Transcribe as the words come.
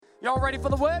Y'all ready for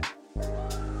the word?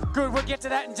 Good, we'll get to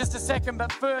that in just a second,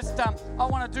 but first I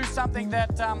want to do something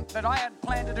that I had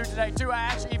planned to do today too. I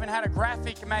actually even had a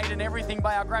graphic made and everything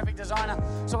by our graphic designer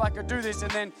so I could do this,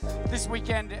 and then this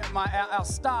weekend our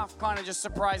staff kind of just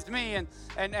surprised me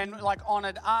and like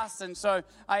honored us, and so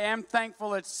I am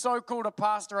thankful. It's so cool to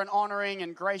pastor an honoring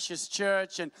and gracious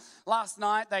church, and last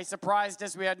night they surprised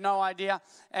us. We had no idea,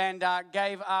 and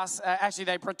gave us, actually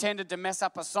they pretended to mess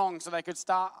up a song so they could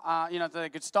start, they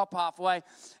could stop halfway,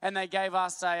 and they gave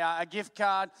us a gift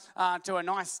card to a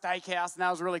nice steakhouse, and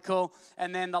that was really cool.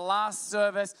 And then the last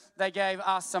service, they gave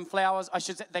us some flowers. I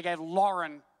should say they gave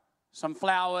Lauren some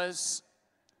flowers.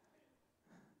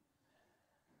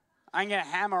 I can get a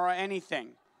hammer or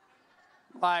anything.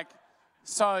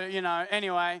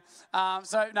 Anyway.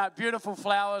 Beautiful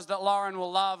flowers that Lauren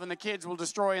will love and the kids will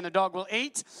destroy and the dog will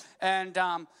eat. And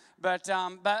But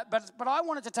I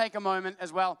wanted to take a moment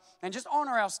as well and just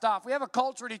honor our staff. We have a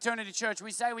culture at Eternity Church.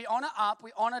 We say we honor up,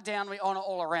 we honor down, we honor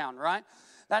all around, right?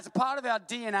 That's part of our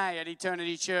DNA at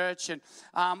Eternity Church, and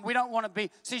we don't want to be...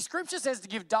 See, Scripture says to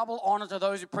give double honor to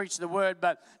those who preach the word,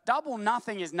 but double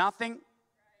nothing is nothing,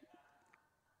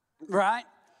 right?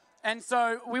 And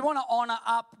so we want to honor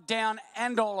up, down,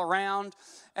 and all around.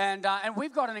 And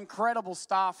we've got an incredible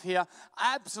staff here.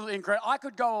 Absolutely incredible. I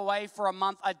could go away for a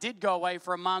month. I did go away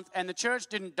for a month, and the church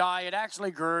didn't die. It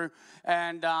actually grew.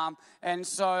 And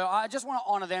so I just want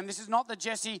to honor them. This is not the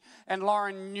Jesse and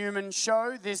Lauren Newman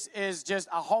show. This is just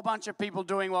a whole bunch of people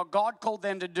doing what God called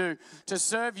them to do, to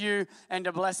serve you and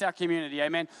to bless our community.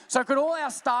 Amen. So could all our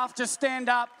staff just stand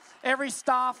up? Every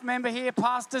staff member here,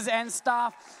 pastors and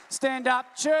staff, stand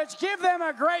up. Church, give them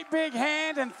a great big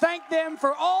hand and thank them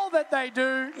for all that they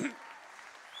do.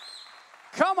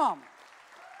 Come on.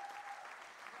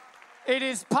 It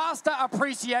is Pastor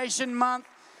Appreciation Month.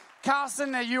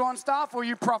 Carson, are you on staff or are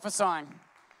you prophesying?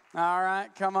 All right,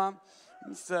 come on.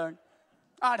 So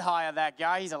I'd hire that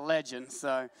guy. He's a legend.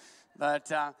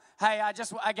 But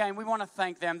we want to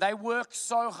thank them. They work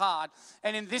so hard.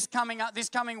 And in this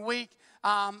coming week,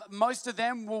 most of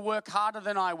them will work harder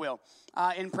than I will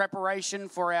in preparation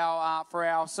for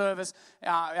our service,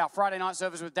 our Friday night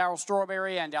service with Darryl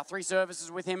Strawberry, and our 3 services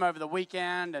with him over the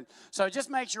weekend. And so just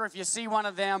make sure if you see one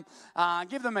of them,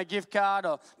 give them a gift card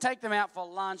or take them out for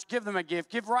lunch, give them a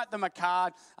gift, write them a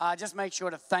card. Just make sure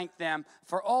to thank them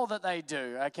for all that they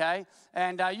do, okay?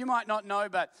 And you might not know,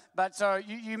 but so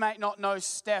you might not know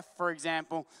Steph, for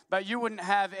example, but you wouldn't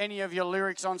have any of your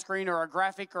lyrics on screen or a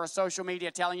graphic or a social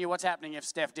media telling you what's happening if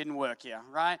Steph didn't work here,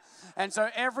 right? And so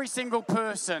every single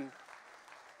person,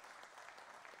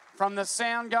 from the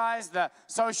sound guys, the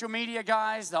social media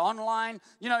guys, the online,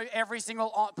 every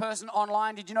single person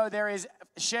online, did you know there is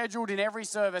scheduled in every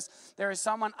service, there is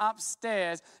someone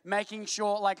upstairs making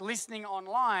sure, like listening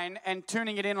online and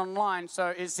tuning it in online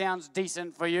so it sounds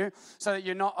decent for you, so that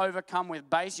you're not overcome with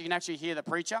bass. You can actually hear the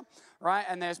preacher, right?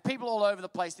 And there's people all over the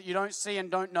place that you don't see and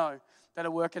don't know that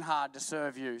are working hard to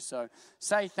serve you. So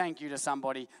say thank you to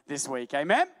somebody this week.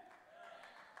 Amen?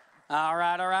 All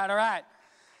right.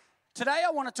 Today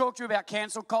I want to talk to you about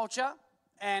cancel culture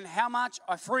and how much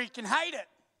I freaking hate it.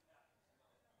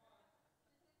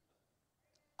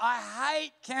 I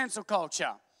hate cancel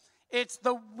culture. It's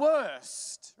the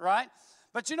worst, right?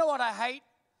 But you know what I hate?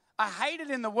 I hate it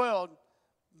in the world,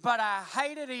 but I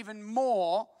hate it even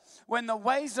more when the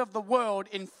ways of the world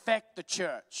infect the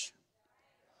church.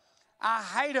 I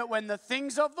hate it when the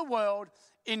things of the world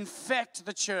infect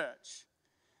the church.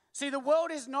 See, the world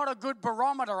is not a good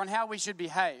barometer on how we should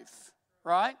behave,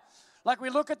 right? Like we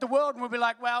look at the world and we'll be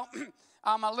like, well,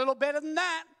 I'm a little better than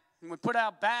that. And we put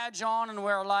our badge on and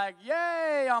we're like,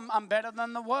 yay, I'm better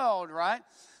than the world, right?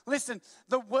 Listen,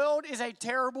 the world is a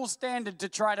terrible standard to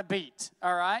try to beat,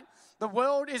 all right? The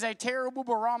world is a terrible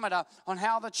barometer on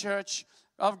how the church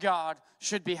of God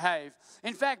should behave.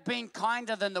 In fact, being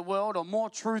kinder than the world or more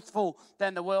truthful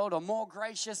than the world or more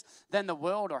gracious than the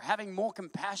world or having more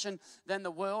compassion than the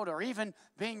world or even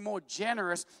being more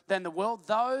generous than the world,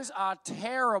 those are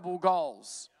terrible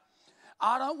goals.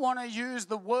 I don't want to use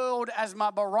the world as my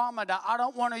barometer. I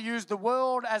don't want to use the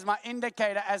world as my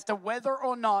indicator as to whether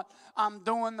or not I'm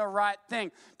doing the right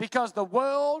thing, because the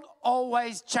world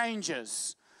always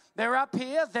changes. They're up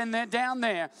here, then they're down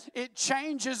there. It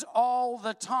changes all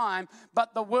the time,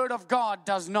 but the Word of God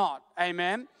does not.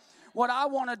 Amen? What I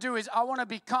want to do is I want to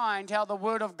be kind how the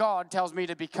Word of God tells me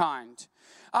to be kind.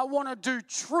 I want to do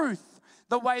truth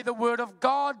the way the Word of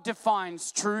God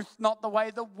defines truth, not the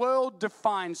way the world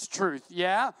defines truth,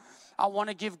 yeah? I want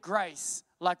to give grace.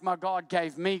 like my God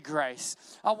gave me grace.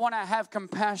 I want to have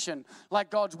compassion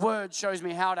like God's word shows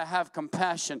me how to have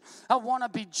compassion. I want to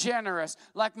be generous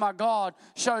like my God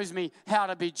shows me how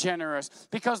to be generous.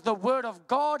 Because the word of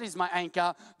God is my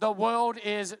anchor, the world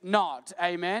is not.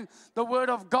 Amen. The word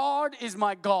of God is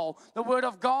my goal. The word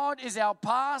of God is our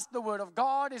past, the word of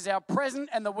God is our present,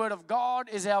 and the word of God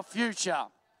is our future.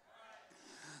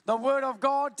 The word of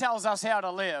God tells us how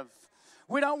to live.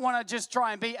 We don't want to just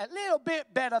try and be a little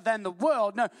bit better than the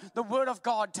world. No, the Word of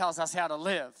God tells us how to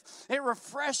live. It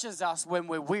refreshes us when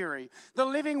we're weary. The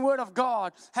living Word of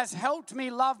God has helped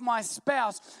me love my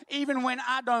spouse even when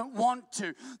I don't want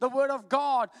to. The Word of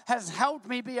God has helped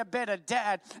me be a better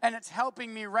dad, and it's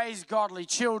helping me raise godly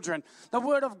children. The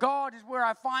Word of God is where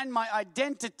I find my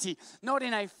identity, not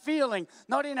in a feeling,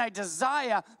 not in a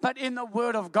desire, but in the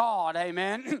Word of God.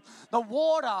 Amen. The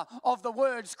water of the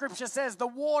Word, Scripture says, the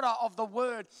water of the Word,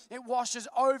 it washes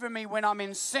over me when I'm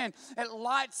in sin. It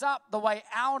lights up the way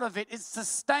out of it. It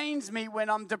sustains me when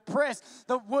I'm depressed.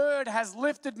 The Word has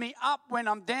lifted me up when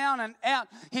I'm down and out.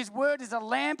 His Word is a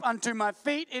lamp unto my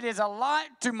feet. It is a light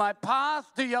to my path.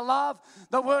 Do you love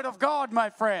the Word of God, my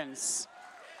friends?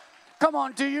 Come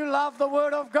on, do you love the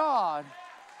Word of God?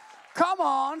 Come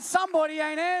on, somebody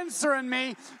ain't answering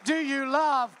me. Do you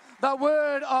love the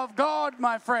Word of God,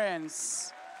 my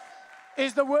friends?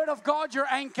 Is the Word of God your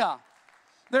anchor?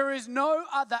 There is no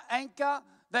other anchor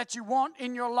that you want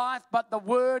in your life but the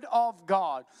Word of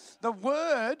God. The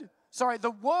world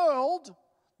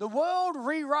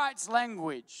rewrites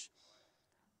language.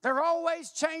 They're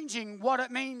always changing what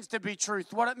it means to be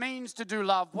truth, what it means to do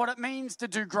love, what it means to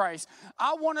do grace.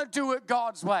 I want to do it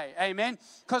God's way, amen?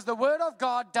 Because the Word of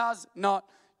God does not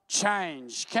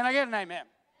change. Can I get an amen?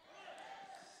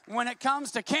 When it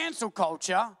comes to cancel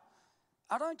culture,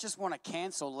 I don't just want to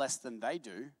cancel less than they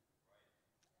do.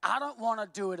 I don't want to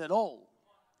do it at all.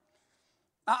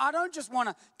 I don't just want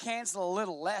to cancel a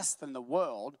little less than the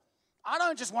world. I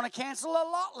don't just want to cancel a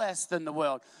lot less than the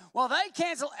world. Well, they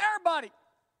cancel everybody.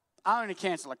 I only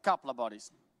cancel a couple of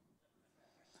bodies.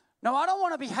 No, I don't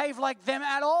want to behave like them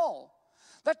at all.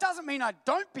 That doesn't mean I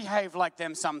don't behave like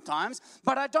them sometimes,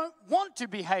 but I don't want to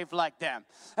behave like them.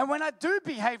 And when I do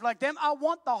behave like them, I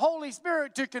want the Holy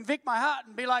Spirit to convict my heart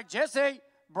and be like, Jesse,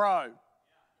 bro,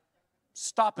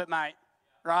 stop it, mate.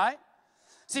 Right?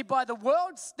 See, by the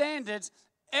world's standards,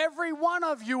 every one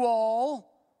of you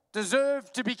all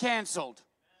deserve to be canceled.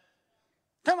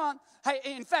 Come on. Hey,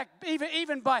 in fact,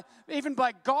 even by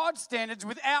God's standards,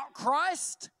 without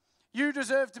Christ, you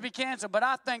deserve to be canceled. But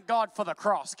I thank God for the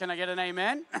cross. Can I get an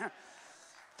amen?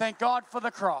 Thank God for the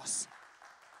cross.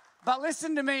 But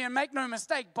listen to me and make no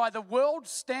mistake, by the world's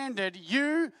standard,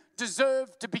 you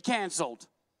deserve to be canceled.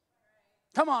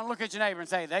 Come on, look at your neighbor and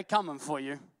say, they're coming for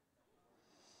you.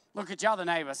 Look at your other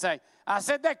neighbor. Say, I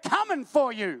said they're coming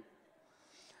for you.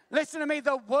 Listen to me.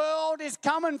 The world is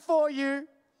coming for you.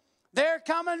 They're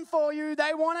coming for you.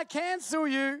 They want to cancel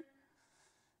you.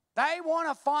 They want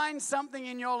to find something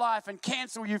in your life and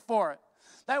cancel you for it.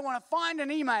 They want to find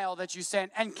an email that you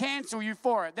sent and cancel you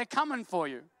for it. They're coming for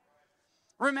you.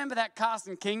 Remember that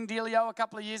Carson King dealio a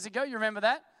couple of years ago? You remember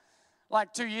that?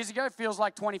 Like 2 years ago. Feels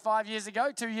like 25 years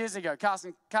ago. 2 years ago.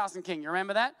 Carson King. You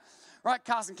remember that? Right,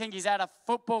 Carson King, he's at a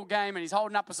football game and he's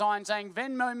holding up a sign saying,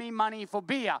 Venmo me money for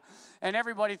beer. And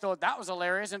everybody thought that was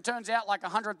hilarious. And it turns out like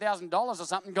 $100,000 or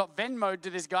something got Venmo'd to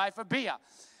this guy for beer.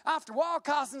 After a while,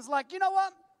 Carson's like, you know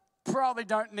what? Probably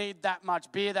don't need that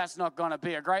much beer. That's not going to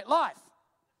be a great life.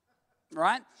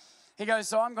 Right? He goes,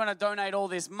 so I'm going to donate all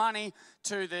this money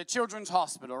to the children's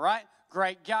hospital, right?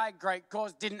 Great guy, great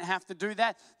cause, didn't have to do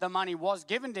that. The money was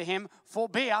given to him for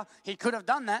beer. He could have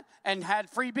done that and had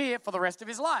free beer for the rest of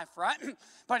his life, right?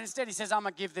 But instead he says, I'm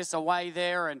going to give this away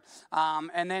there. And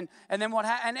then what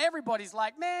happened? And everybody's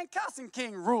like, man, Carson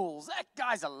King rules. That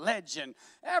guy's a legend.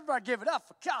 Everybody give it up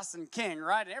for Carson King,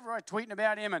 right? And everybody tweeting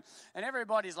about him and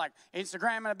everybody's like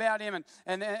Instagramming about him.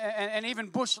 And even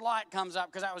Busch Light comes up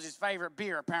because that was his favorite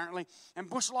beer apparently. And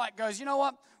Busch Light goes, you know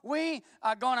what? We're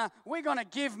gonna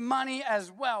give money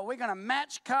as well. We're gonna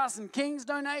match Carson King's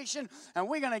donation, and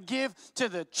we're gonna give to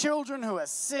the children who are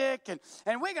sick,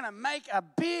 and we're gonna make a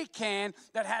beer can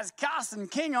that has Carson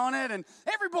King on it, and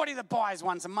everybody that buys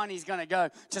one, some money's gonna go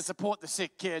to support the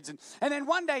sick kids. And then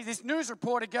one day this news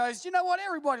reporter goes, you know what?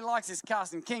 Everybody likes this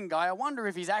Carson King guy. I wonder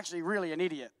if he's actually really an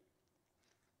idiot.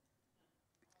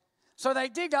 So they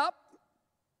dig up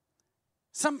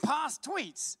some past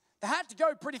tweets. They had to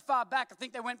go pretty far back. I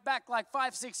think they went back like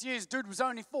 5-6 years. Dude was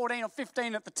only 14 or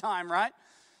 15 at the time, right?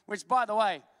 Which, by the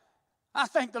way, I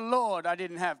thank the Lord I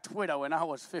didn't have Twitter when I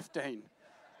was 15.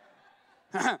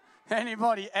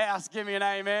 Anybody else give me an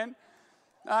amen?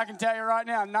 I can tell you right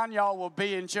now, none of y'all will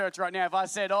be in church right now if I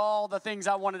said all the things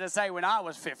I wanted to say when I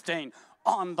was 15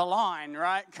 on the line,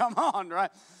 right? Come on,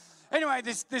 right? Anyway,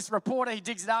 this reporter, he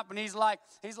digs it up and he's like,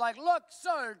 look,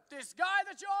 so this guy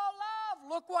that you all love,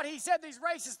 look what he said, these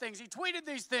racist things. He tweeted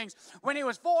these things when he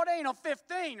was 14 or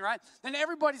 15, right? Then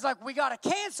everybody's like, we got to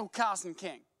cancel Carson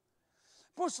King.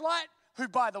 Bush Light, who,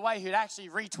 by the way, who'd actually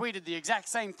retweeted the exact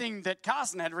same thing that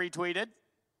Carson had retweeted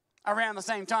around the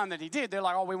same time that he did. They're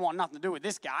like, oh, we want nothing to do with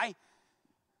this guy,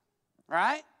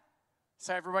 right?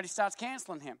 So everybody starts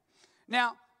canceling him.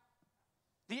 Now,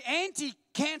 the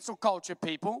anti-cancel culture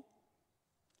people,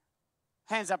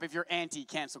 hands up if you're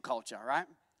anti-cancel culture, right?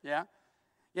 Yeah?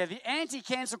 Yeah, the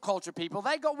anti-cancel culture people,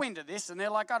 they got wind of this, and they're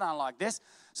like, I don't like this.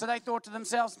 So they thought to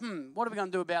themselves, what are we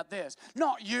going to do about this?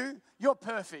 Not you. You're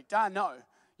perfect. I know.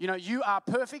 You know, you are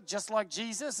perfect just like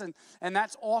Jesus, and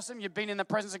that's awesome. You've been in the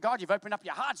presence of God. You've opened up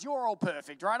your hearts. You're all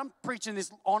perfect, right? I'm preaching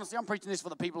this, honestly, I'm preaching this for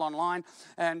the people online.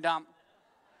 And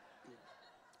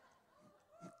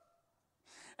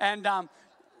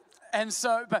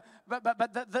so,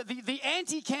 but the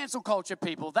anti-cancel culture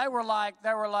people, they were like,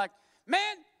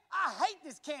 man, I hate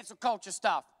this cancel culture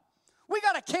stuff. We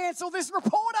got to cancel this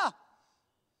reporter.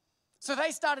 So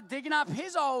they started digging up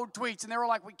his old tweets, and they were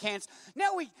like, we cancel.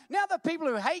 Now the people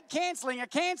who hate canceling are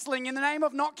canceling in the name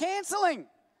of not canceling.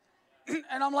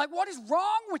 And I'm like, what is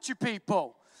wrong with you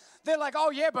people? They're like, oh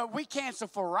yeah, but we cancel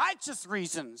for righteous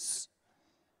reasons.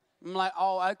 I'm like,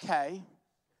 oh, okay.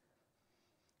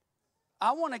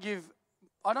 I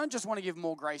don't just want to give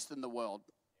more grace than the world.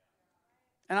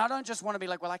 And I don't just want to be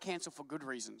like, well, I cancel for good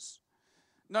reasons.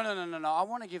 No. I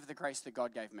want to give the grace that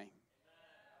God gave me.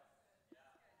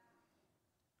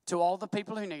 To all the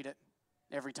people who need it,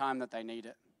 every time that they need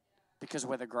it. Because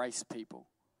we're the grace people.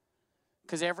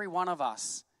 Because every one of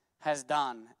us has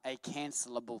done a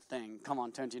cancelable thing. Come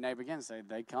on, turn to your neighbor again and say,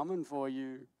 they're coming for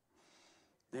you.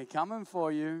 They're coming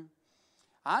for you.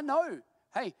 I know.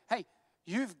 Hey,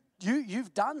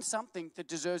 you've done something that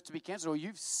deserves to be canceled, or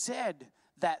you've said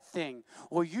that thing,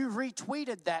 or you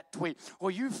retweeted that tweet, or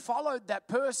you followed that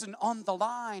person on the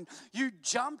line. You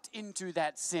jumped into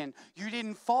that sin. You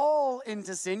didn't fall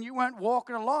into sin. You weren't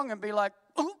walking along and be like,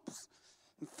 oops,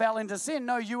 and fell into sin.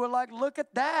 No, you were like, look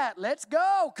at that. Let's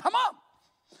go. Come on.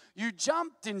 You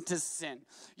jumped into sin.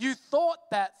 You thought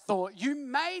that thought. You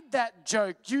made that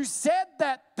joke. You said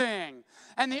that thing.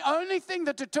 And the only thing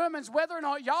that determines whether or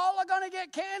not y'all are going to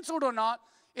get canceled or not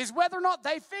is whether or not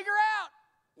they figure out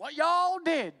what y'all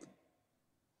did.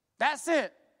 That's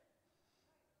it.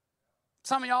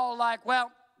 Some of y'all are like,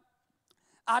 well,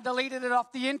 I deleted it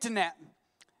off the internet.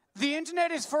 The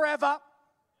internet is forever.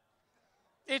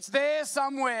 It's there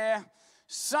somewhere.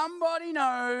 Somebody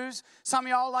knows. Some of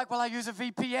y'all are like, well, I use a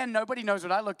VPN. Nobody knows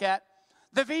what I look at.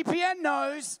 The VPN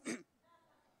knows.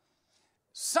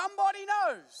 Somebody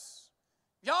knows.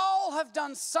 Y'all have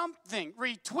done something,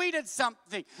 retweeted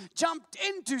something, jumped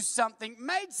into something,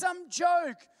 made some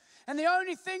joke. And the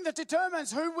only thing that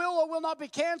determines who will or will not be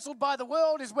canceled by the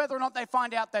world is whether or not they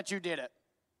find out that you did it.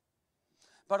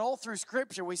 But all through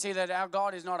Scripture, we see that our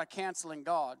God is not a canceling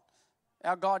God.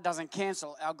 Our God doesn't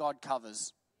cancel. Our God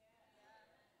covers.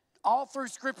 All through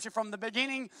Scripture, from the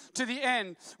beginning to the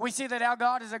end, we see that our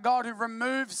God is a God who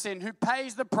removes sin, who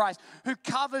pays the price, who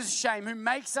covers shame, who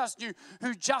makes us new,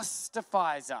 who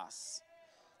justifies us.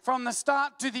 From the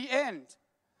start to the end.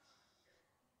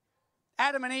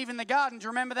 Adam and Eve in the garden, do you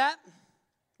remember that?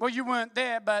 Well, you weren't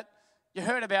there, but you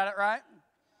heard about it, right?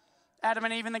 Adam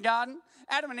and Eve in the garden.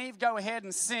 Adam and Eve go ahead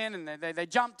and sin, and they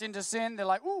jumped into sin. They're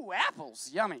like, ooh,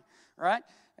 apples, yummy, right?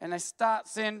 And they start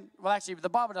sin. Well, actually, the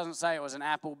Bible doesn't say it was an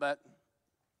apple, but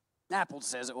Apple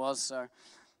says it was. So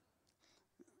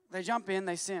they jump in,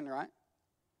 they sin, right?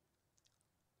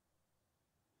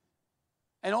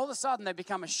 And all of a sudden, they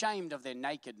become ashamed of their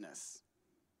nakedness.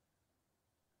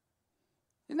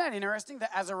 Isn't that interesting? That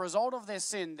as a result of their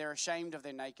sin, they're ashamed of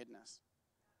their nakedness.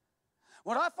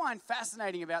 What I find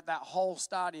fascinating about that whole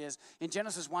start is in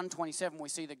Genesis 1:27, we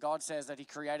see that God says that he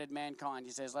created mankind.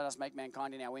 He says, let us make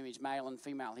mankind in our image, male and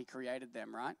female. He created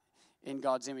them, right? In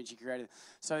God's image, he created them.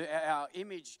 So our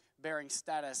image-bearing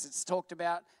status, it's talked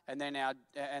about, and then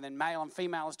male and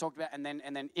female is talked about, and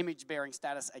then image-bearing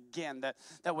status again,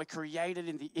 that we're created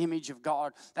in the image of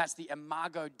God. That's the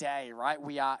Imago Dei, right?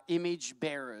 We are image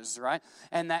bearers, right?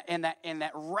 And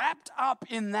that wrapped up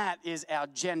in that is our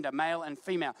gender, male and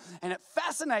female. And it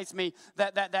fascinates me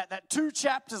that 2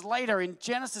 chapters later in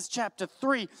Genesis chapter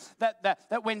 3,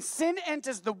 that when sin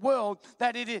enters the world,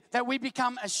 that we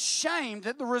become ashamed,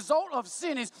 that the result of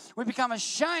sin is we become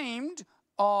ashamed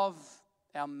of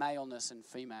our maleness and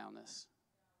femaleness.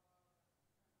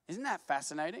 Isn't that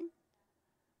fascinating?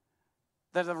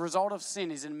 that the result of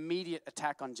sin is an immediate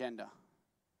attack on gender.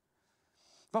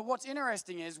 But what's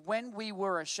interesting is when we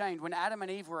were ashamed, when Adam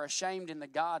and Eve were ashamed in the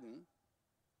garden,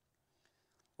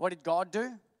 what did God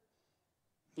do?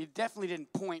 He definitely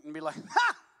didn't point and be like,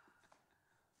 ha!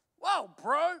 Whoa,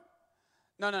 bro.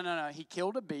 No. He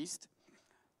killed a beast,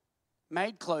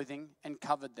 made clothing, and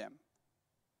covered them.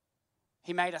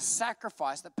 He made a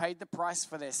sacrifice that paid the price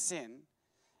for their sin,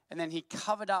 and then he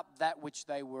covered up that which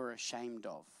they were ashamed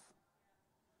of.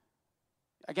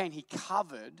 Again, he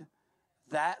covered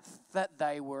that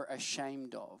they were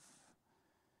ashamed of.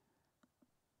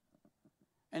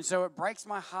 And so it breaks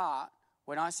my heart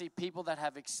when I see people that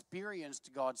have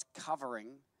experienced God's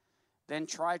covering then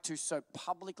try to so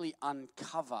publicly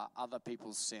uncover other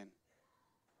people's sin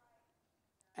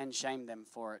and shame them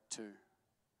for it too.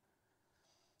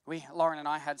 Lauren and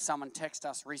I had someone text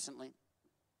us recently.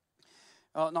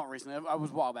 Oh, not recently, it was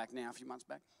a while back now, a few months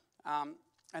back.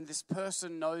 And this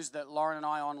person knows that Lauren and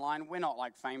I online, we're not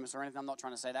like famous or anything, I'm not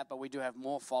trying to say that, but we do have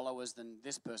more followers than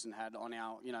this person had on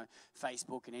our,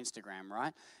 Facebook and Instagram,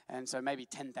 right? And so maybe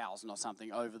 10,000 or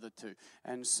something over the two.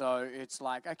 And so it's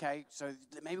like, okay, so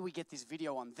maybe we get this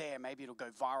video on there, maybe it'll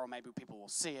go viral, maybe people will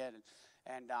see it.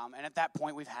 And at that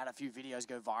point, we've had a few videos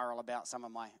go viral about some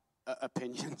of my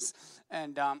opinions.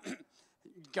 And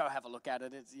go have a look at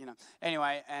it,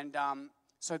 Anyway, and...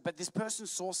 but this person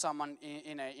saw someone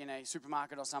in a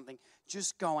supermarket or something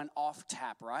just going off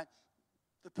tap, right?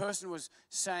 The person was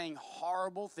saying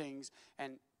horrible things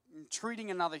and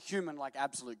treating another human like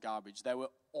absolute garbage. They were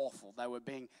awful. They were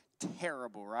being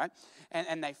terrible, right?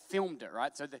 And they filmed it,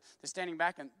 right? So they're standing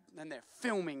back and then they're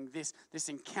filming this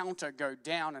encounter go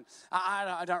down. And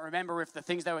I don't remember if the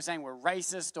things they were saying were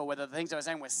racist or whether the things they were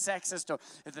saying were sexist or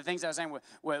if the things they were saying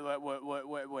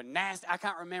were nasty. I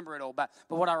can't remember it all. But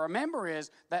what I remember is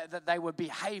that they were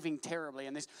behaving terribly.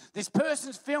 And this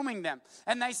person's filming them.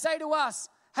 And they say to us,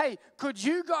 hey, could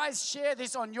you guys share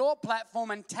this on your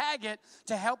platform and tag it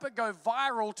to help it go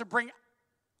viral to bring,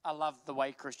 I love the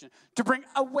way Christian, to bring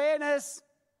awareness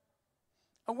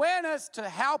to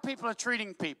how people are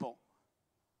treating people.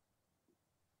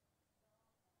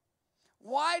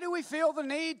 Why do we feel the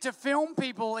need to film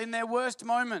people in their worst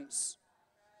moments?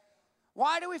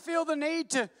 Why do we feel the need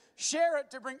to share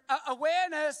it to bring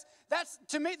awareness?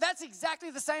 To me, that's exactly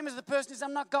the same as the person who says,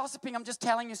 I'm not gossiping, I'm just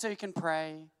telling you so you can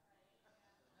pray.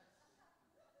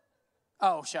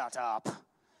 Oh, shut up.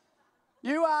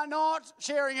 You are not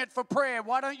sharing it for prayer.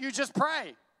 Why don't you just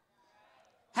pray?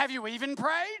 Have you even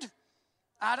prayed?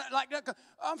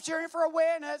 I'm sharing it for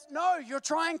awareness. No, you're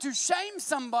trying to shame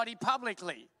somebody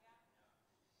publicly.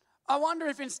 I wonder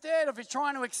if instead of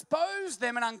trying to expose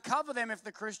them and uncover them, if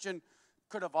the Christian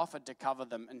could have offered to cover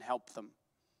them and help them,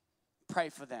 pray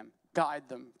for them, guide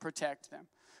them, protect them.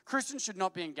 Christians should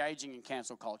not be engaging in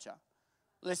cancel culture.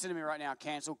 Listen to me right now.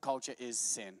 Cancel culture is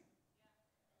sin.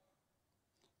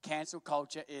 Cancel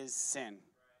culture is sin.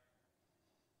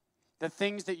 The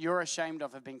things that you're ashamed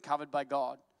of have been covered by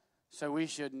God, so we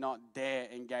should not dare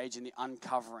engage in the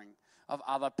uncovering of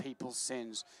other people's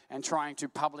sins and trying to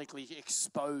publicly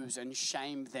expose and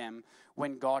shame them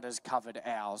when God has covered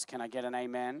ours. Can I get an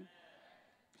amen?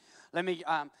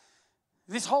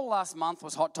 This whole last month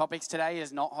was Hot Topics. Today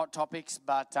is not Hot Topics,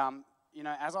 but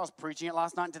as I was preaching it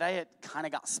last night and today, it kind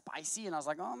of got spicy, and I was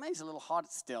like, oh, maybe it's a little hot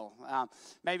still.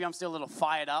 Maybe I'm still a little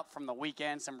fired up from the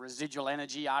weekend, some residual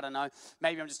energy, I don't know.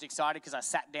 Maybe I'm just excited because I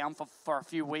sat down for a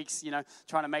few weeks,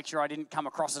 trying to make sure I didn't come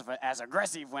across as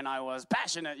aggressive when I was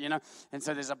passionate, And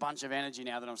so there's a bunch of energy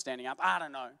now that I'm standing up. I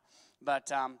don't know.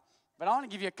 But I want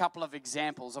to give you a couple of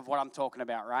examples of what I'm talking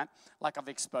about, right? Like of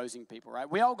exposing people, right?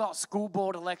 We all got school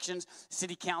board elections,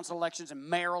 city council elections, and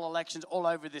mayoral elections all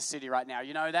over this city right now.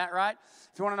 You know that, right?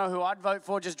 If you want to know who I'd vote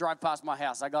for, just drive past my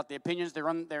house. I got the opinions.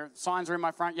 Their signs are in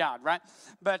my front yard, right?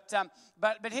 But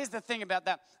here's the thing about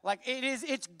that. Like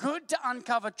it's good to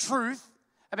uncover truth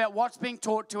about what's being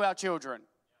taught to our children.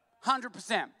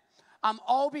 100%. I'm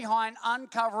all behind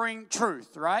uncovering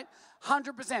truth, right?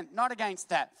 100%, not against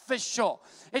that, for sure.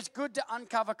 It's good to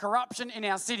uncover corruption in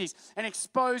our cities and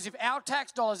expose if our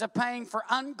tax dollars are paying for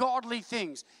ungodly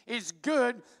things. It's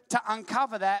good to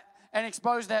uncover that and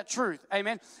expose that truth,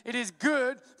 amen? It is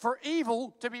good for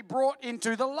evil to be brought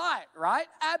into the light, right?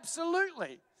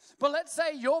 Absolutely. But let's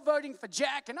say you're voting for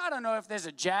Jack, and I don't know if there's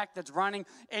a Jack that's running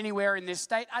anywhere in this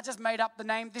state. I just made up the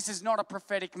name. This is not a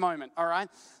prophetic moment, all right?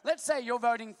 Let's say you're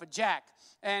voting for Jack,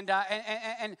 and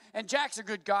Jack's a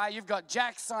good guy. You've got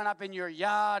Jack's sign up in your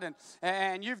yard,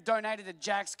 and you've donated to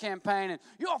Jack's campaign, and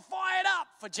you're fired up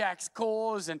for Jack's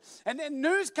cause. And then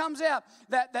news comes out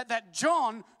that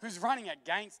John, who's running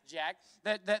against Jack,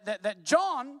 that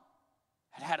John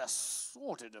had a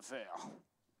sordid affair.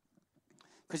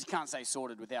 Because you can't say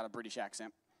sordid without a British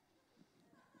accent.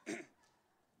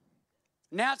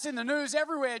 Now it's in the news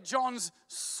everywhere. John's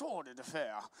sordid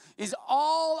affair is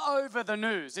all over the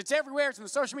news. It's everywhere. It's on the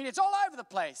social media. It's all over the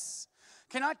place.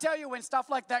 Can I tell you, when stuff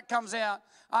like that comes out,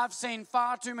 I've seen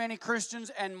far too many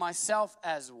Christians, and myself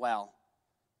as well,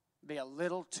 be a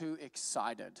little too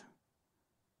excited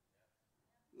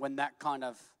when that kind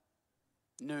of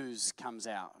news comes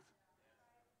out.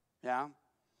 Yeah?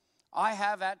 I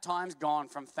have at times gone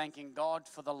from thanking God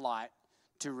for the light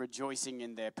to rejoicing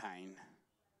in their pain.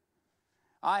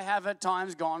 I have at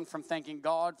times gone from thanking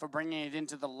God for bringing it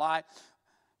into the light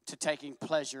to taking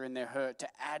pleasure in their hurt, to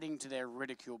adding to their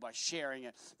ridicule by sharing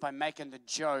it, by making the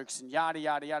jokes and yada,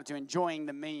 yada, yada, to enjoying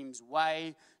the memes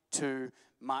way too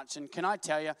much. And can I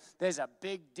tell you, there's a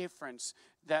big difference.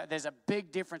 There's a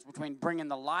big difference between bringing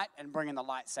the light and bringing the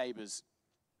lightsabers.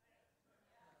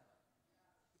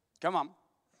 Come on.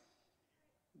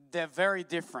 They're very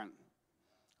different.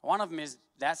 One of them is,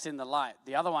 that's in the light.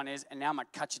 The other one is, and now I'm going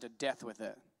to cut you to death with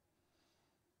it.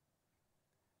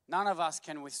 None of us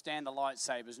can withstand the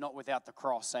lightsabers, not without the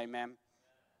cross, amen.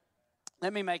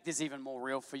 Let me make this even more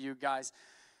real for you guys.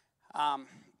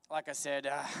 Like I said,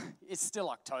 it's still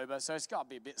October, so it's got to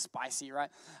be a bit spicy, right?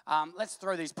 Let's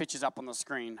throw these pictures up on the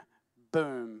screen.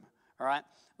 Boom, all right?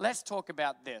 Let's talk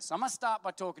about this. I'm going to start by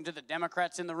talking to the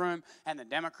Democrats in the room and the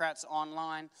Democrats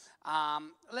online.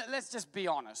 Let's just be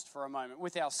honest for a moment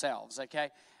with ourselves,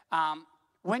 okay?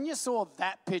 When you saw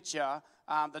that picture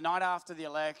the night after the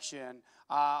election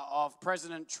of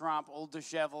President Trump all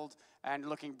disheveled and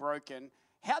looking broken,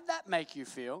 how'd that make you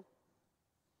feel?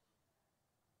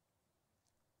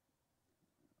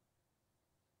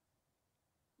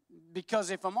 Because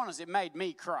if I'm honest, it made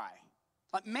me cry.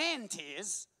 Like man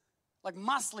tears, like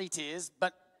muscly tears,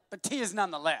 but tears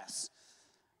nonetheless,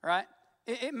 right?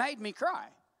 It made me cry.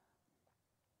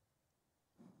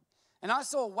 And I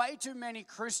saw way too many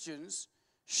Christians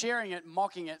sharing it,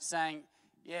 mocking it, saying,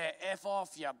 yeah, F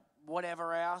off, you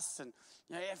whatever else, and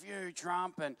you know, F you,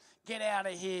 Trump, and get out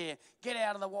of here, get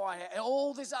out of the White House,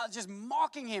 all this other, just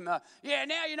mocking him. Yeah,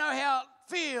 now you know how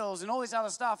it feels, and all this other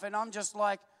stuff. And I'm just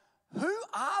like, who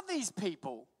are these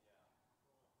people?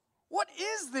 What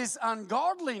is this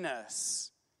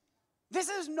ungodliness? This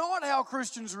is not how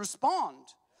Christians respond.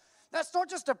 That's not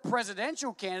just a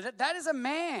presidential candidate. That is a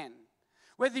man.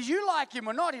 Whether you like him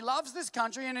or not, he loves this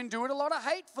country and endured a lot of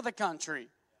hate for the country.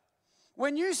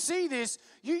 When you see this,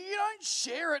 you don't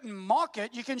share it and mock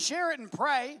it. You can share it and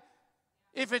pray.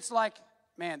 If it's like,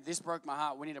 man, this broke my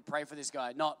heart, we need to pray for this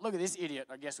guy. Not, look at this idiot,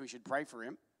 I guess we should pray for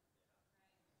him.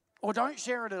 Or don't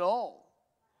share it at all.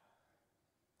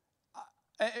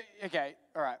 Okay,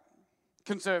 all right.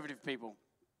 Conservative people,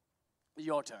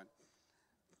 your turn.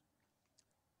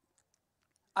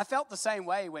 I felt the same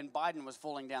way when Biden was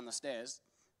falling down the stairs.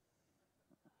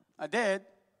 I did.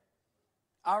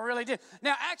 I really did.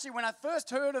 Now, actually, when I first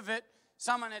heard of it,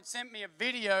 someone had sent me a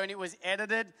video and it was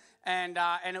edited and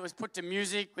it was put to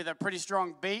music with a pretty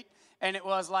strong beat, and it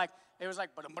was like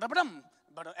ba-dum, ba-dum,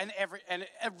 ba-dum, and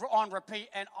on repeat,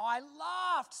 and I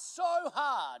laughed so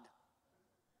hard.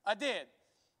 I did.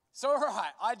 So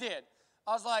right, I did.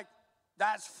 I was like,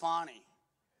 that's funny.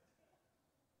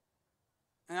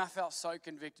 And I felt so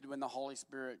convicted when the Holy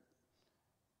Spirit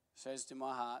says to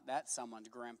my heart, that's someone's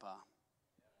grandpa.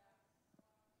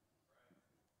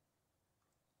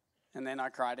 And then I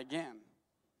cried again.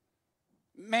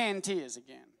 Man tears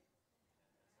again.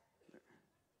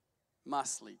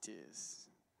 Muscly tears.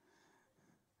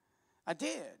 I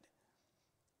did.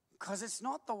 Because it's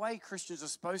not the way Christians are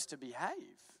supposed to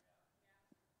behave.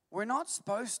 We're not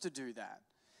supposed to do that.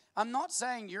 I'm not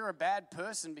saying you're a bad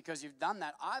person because you've done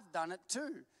that. I've done it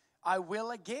too. I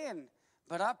will again.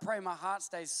 But I pray my heart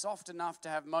stays soft enough to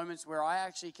have moments where I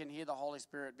actually can hear the Holy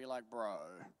Spirit be like, bro.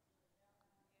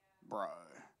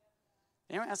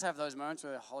 Anyone else have those moments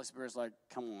where the Holy Spirit's like,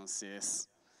 come on, sis?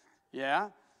 Yeah?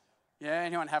 Yeah,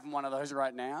 anyone having one of those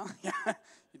right now?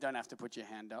 You don't have to put your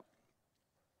hand up.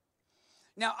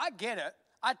 Now, I get it.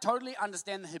 I totally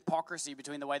understand the hypocrisy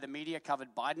between the way the media covered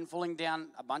Biden falling down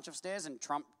a bunch of stairs and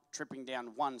Trump tripping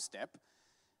down one step.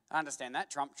 I understand that.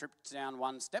 Trump tripped down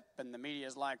one step and the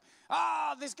media's like,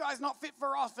 this guy's not fit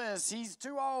for office. He's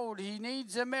too old. He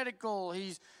needs a medical.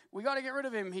 We got to get rid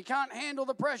of him. He can't handle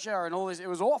the pressure and all this. It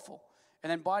was awful. And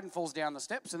then Biden falls down the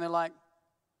steps and they're like,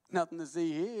 nothing to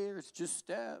see here. It's just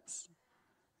steps.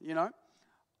 You know?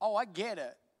 Oh, I get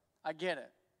it.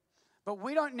 But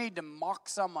we don't need to mock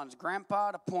someone's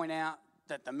grandpa to point out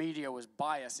that the media was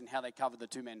biased in how they covered the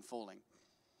two men falling.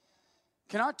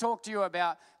 Can I talk to you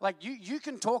about, you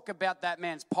can talk about that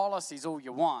man's policies all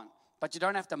you want, but you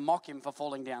don't have to mock him for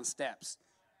falling down steps.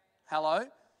 Hello?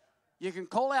 You can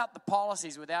call out the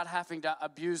policies without having to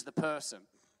abuse the person.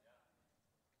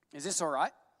 Is this all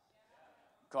right?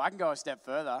 Cool, I can go a step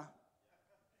further.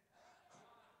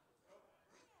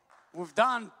 We've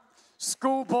done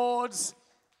school boards,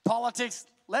 politics.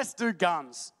 Let's do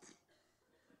guns.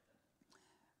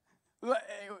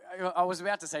 I was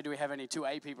about to say, do we have any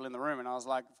 2A people in the room? And I was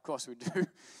like, of course we do.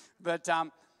 But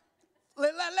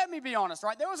let me be honest,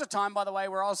 right? There was a time, by the way,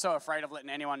 where I was so afraid of letting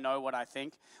anyone know what I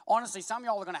think. Honestly, some of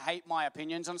y'all are going to hate my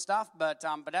opinions on stuff, but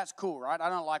that's cool, right? I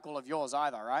don't like all of yours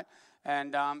either, right?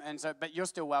 And so, but you're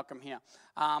still welcome here.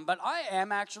 But I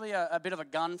am actually a bit of a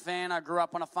gun fan. I grew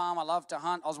up on a farm. I love to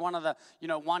hunt. I was one of the,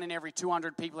 1 in every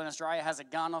 200 people in Australia has a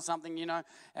gun or something,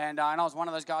 And I was one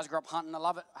of those guys who grew up hunting. I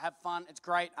love it. I have fun. It's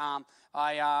great.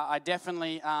 I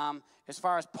definitely, as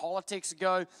far as politics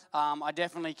go, I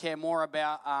definitely care more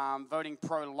about voting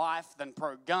pro-life than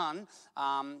pro-gun.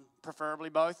 Preferably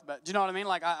both. But do you know what I mean?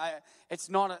 Like,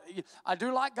 I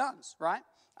do like guns, right?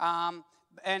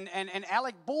 And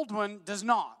Alec Baldwin does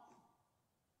not.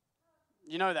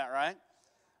 You know that, right?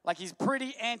 Like, he's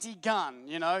pretty anti-gun,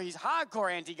 He's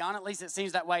hardcore anti-gun, at least it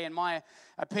seems that way in my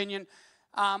opinion.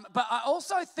 But I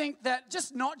also think that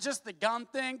not just the gun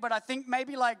thing, but I think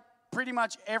maybe like pretty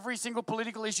much every single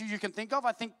political issue you can think of,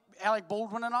 I think Alec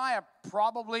Baldwin and I are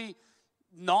probably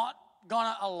not going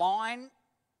to align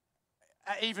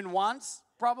even once,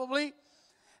 probably.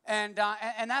 And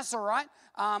that's all right.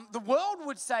 The world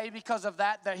would say because of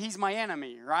that he's my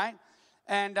enemy, right?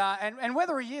 And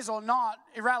whether he is or not,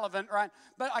 irrelevant, right?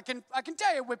 But I can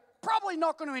tell you, we're probably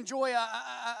not going to enjoy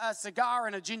a cigar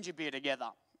and a ginger beer together,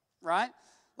 right?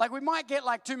 Like, we might get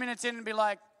like 2 minutes in and be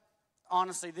like,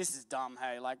 honestly, this is dumb,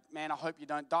 hey. Like, man, I hope you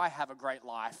don't die. Have a great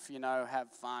life, have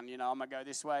fun. I'm going to go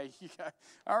this way. You go,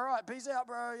 all right, peace out,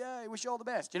 bro. Yeah, wish you all the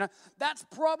best. That's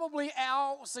probably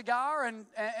our cigar and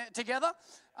together.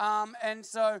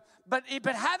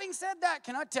 But having said that,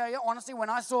 can I tell you, honestly, when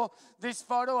I saw this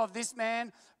photo of this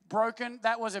man broken,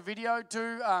 that was a video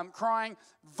too, crying,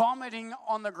 vomiting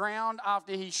on the ground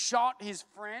after he shot his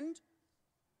friend,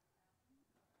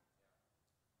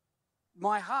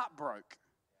 my heart broke.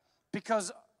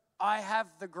 Because I have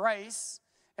the grace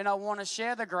and I want to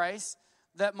share the grace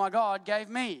that my God gave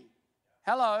me.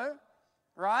 Hello,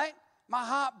 right? My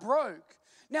heart broke.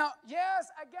 Now, yes,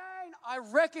 again, I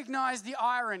recognize the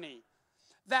irony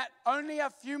that only a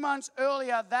few months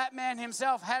earlier that man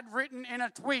himself had written in a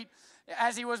tweet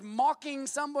as he was mocking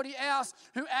somebody else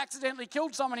who accidentally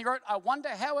killed someone. He wrote, I wonder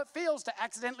how it feels to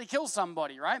accidentally kill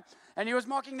somebody, right? And he was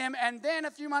mocking them. And then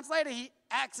a few months later, he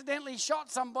accidentally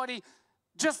shot somebody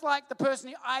just like the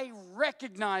person. I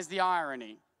recognize the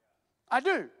irony. I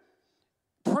do.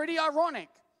 Pretty ironic.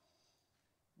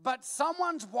 But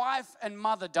someone's wife and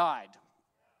mother died.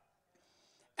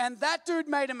 And that dude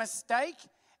made a mistake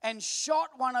and shot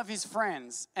one of his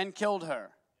friends and killed her.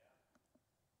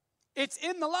 It's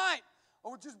in the light.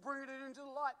 Oh, just bring it into the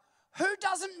light. Who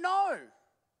doesn't know?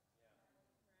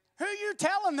 Who you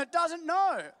telling that doesn't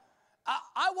know?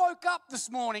 I woke up this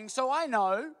morning, so I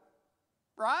know,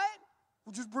 right?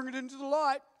 We'll just bring it into the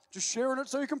light. Just sharing it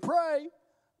so you can pray,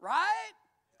 right?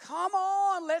 Come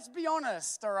on, let's be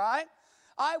honest, all right?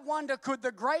 I wonder, could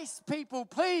the grace people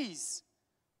please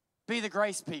be the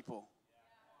grace people?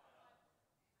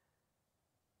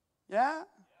 Yeah?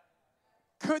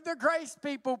 Could the grace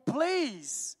people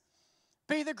please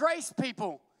be the grace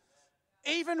people,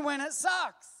 even when it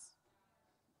sucks?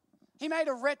 He made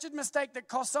a wretched mistake that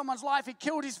cost someone's life. He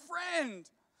killed his friend.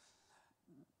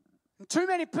 And too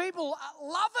many people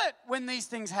love it when these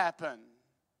things happen.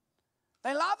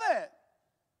 They love it.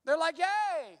 They're like,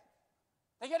 yay.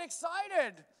 They get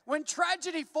excited when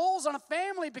tragedy falls on a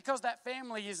family because that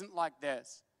family isn't like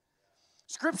this.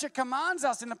 Scripture commands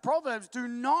us in the Proverbs, do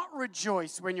not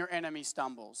rejoice when your enemy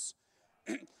stumbles.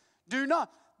 Do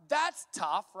not. That's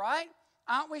tough, right?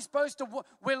 Aren't we supposed to?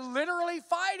 We're literally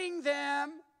fighting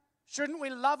them. Shouldn't we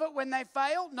love it when they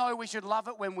fail? No, we should love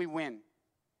it when we win.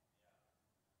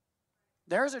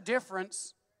 There's a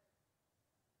difference.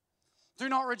 Do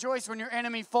not rejoice when your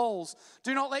enemy falls.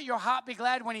 Do not let your heart be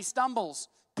glad when he stumbles.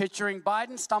 Picturing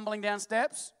Biden stumbling down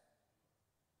steps.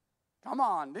 Come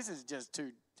on, this is just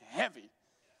too heavy.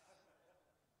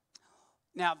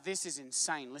 Now, this is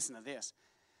insane. Listen to this.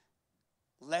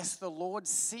 Lest the Lord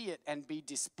see it and be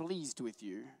displeased with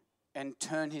you and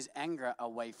turn his anger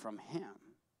away from him.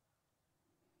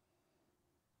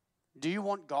 Do you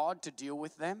want God to deal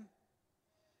with them?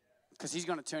 Because he's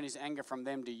going to turn his anger from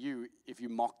them to you if you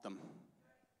mock them.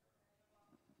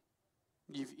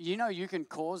 You can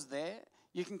cause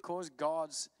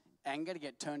God's anger to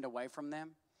get turned away from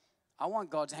them. I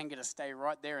want God's anger to stay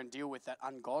right there and deal with that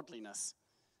ungodliness.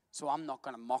 So I'm not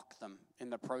going to mock them in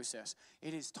the process.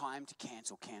 It is time to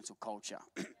cancel culture.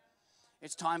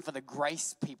 It's time for the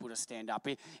grace people to stand up.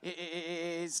 It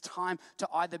is time to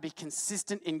either be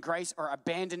consistent in grace or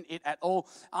abandon it at all.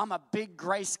 I'm a big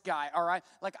grace guy, all right?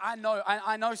 Like, I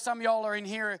know some of y'all are in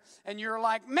here and you're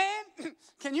like, man,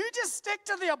 can you just stick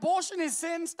to the abortion is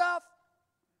sin stuff?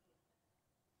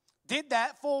 Did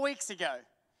that 4 weeks ago.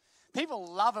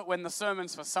 People love it when the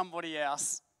sermon's for somebody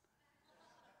else.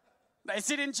 They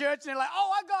sit in church and they're like,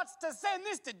 oh, I got to send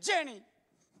this to Jenny.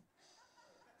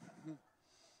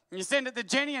 And you send it to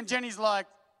Jenny, and Jenny's like,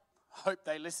 hope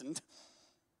they listened,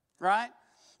 right?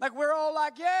 Like, we're all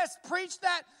like, yes, preach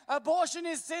that abortion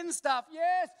is sin stuff.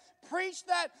 Yes, preach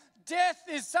that death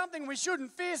is something we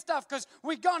shouldn't fear stuff, because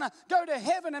we're going to go to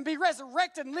heaven and be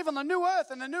resurrected and live on the new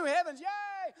earth and the new heavens. Yay!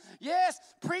 Yes,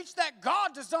 preach that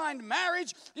God designed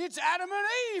marriage. It's Adam and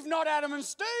Eve, not Adam and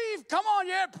Steve. Come on,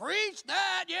 yeah, preach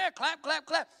that. Yeah, clap, clap,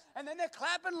 clap. And then they're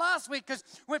clapping last week because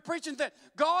we're preaching that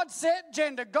God set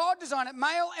gender, God designed it,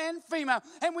 male and female.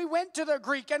 And we went to the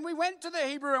Greek and we went to the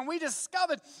Hebrew and we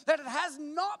discovered that it has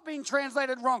not been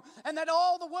translated wrong. And that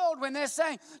all the world, when they're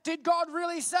saying, did God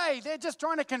really say? They're just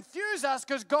trying to confuse us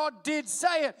because God did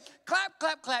say it. Clap,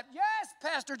 clap, clap. Yes,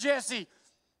 Pastor Jesse.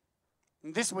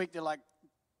 And this week they're like,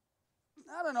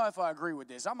 I don't know if I agree with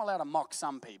this. I'm allowed to mock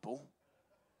some people.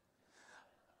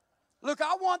 Look,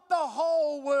 I want the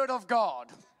whole Word of God.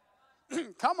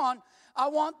 Come on. I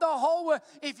want the whole Word.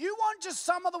 If you want just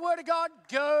some of the Word of God,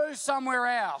 go somewhere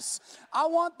else. I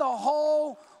want the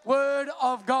whole Word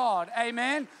of God.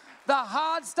 Amen. The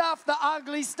hard stuff, the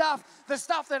ugly stuff, the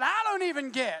stuff that I don't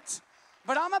even get.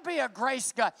 But I'm going to be a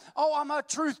grace guy. Oh, I'm a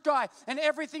truth guy. And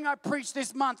everything I preach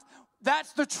this month,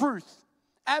 that's the truth.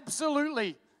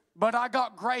 Absolutely. But I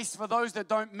got grace for those that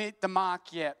don't meet the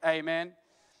mark yet. Amen.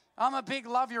 I'm a big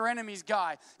love your enemies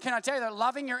guy. Can I tell you that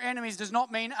loving your enemies does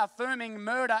not mean affirming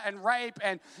murder and rape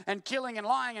and killing and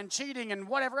lying and cheating and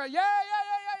whatever. Yeah.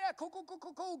 Cool.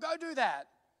 Go do that.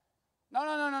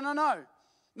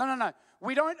 No.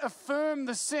 We don't affirm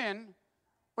the sin.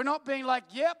 We're not being like,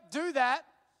 yep, do that.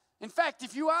 In fact,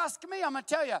 if you ask me, I'm going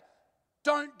to tell you,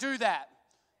 don't do that.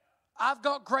 I've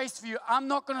got grace for you. I'm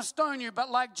not going to stone you.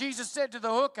 But like Jesus said to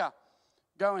the hooker,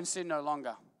 go and sin no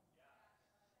longer.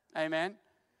 Amen.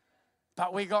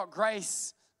 But we got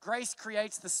grace. Grace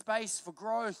creates the space for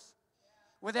growth.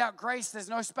 Without grace, there's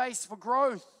no space for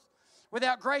growth.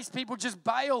 Without grace, people just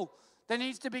bail. There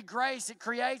needs to be grace. It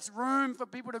creates room for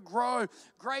people to grow.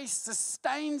 Grace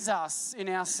sustains us in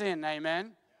our sin.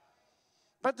 Amen.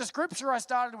 But the scripture I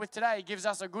started with today gives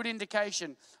us a good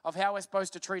indication of how we're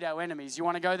supposed to treat our enemies. You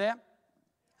want to go there?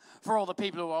 For all the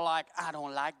people who are like, I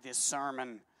don't like this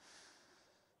sermon.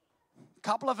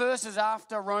 Couple of verses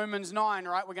after Romans 9,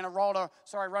 right? We're going to roll to,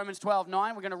 Romans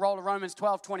 12:9. We're going to roll to Romans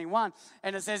 12:21.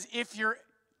 And it says,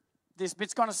 this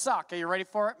bit's going to suck. Are you ready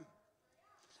for it?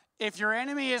 If your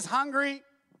enemy is hungry,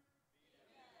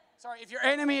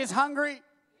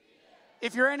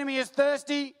 if your enemy is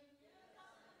thirsty,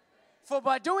 for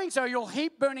by doing so, you'll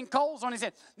heap burning coals on his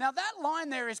head. Now, that line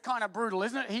there is kind of brutal,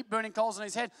 isn't it? Heap burning coals on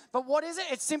his head. But what is it?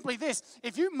 It's simply this.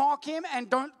 If you mock him and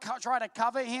don't try to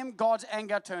cover him, God's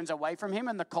anger turns away from him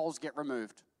and the coals get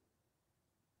removed.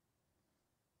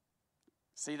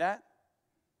 See that?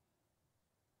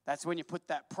 That's when you put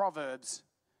that Proverbs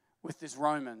with this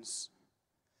Romans.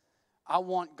 I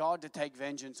want God to take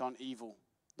vengeance on evil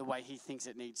the way he thinks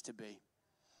it needs to be.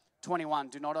 21,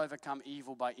 do not overcome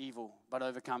evil by evil, but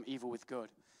overcome evil with good.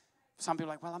 Some people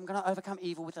are like, well, I'm going to overcome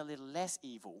evil with a little less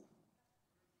evil.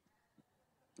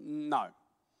 No.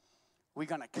 We're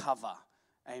going to cover.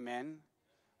 Amen.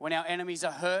 When our enemies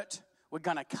are hurt, we're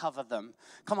going to cover them.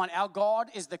 Come on, our God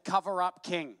is the cover-up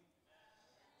king.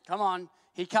 Come on.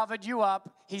 He covered you up.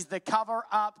 He's the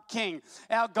cover-up king.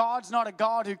 Our God's not a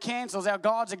God who cancels. Our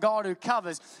God's a God who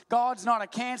covers. God's not a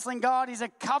canceling God. He's a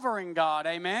covering God.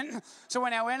 Amen? So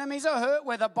when our enemies are hurt,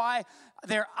 whether by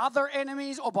their other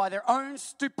enemies or by their own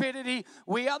stupidity,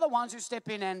 we are the ones who step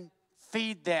in and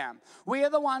feed them. We are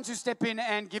the ones who step in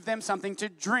and give them something to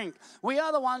drink. We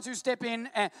are the ones who step in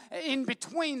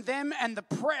between them and the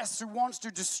press who wants to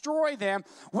destroy them.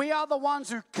 We are the ones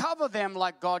who cover them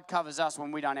like God covers us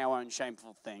when we done our own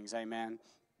shameful things. Amen.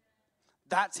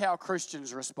 That's how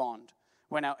Christians respond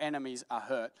when our enemies are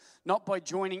hurt. Not by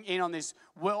joining in on this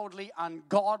worldly,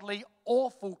 ungodly,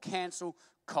 awful cancel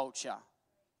culture.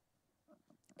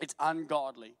 It's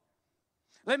ungodly.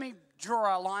 Let me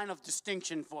draw a line of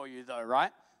distinction for you though, right?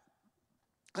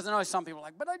 Because I know some people are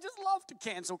like, but I just love to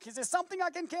cancel. Is there something I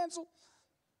can cancel?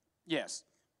 Yes.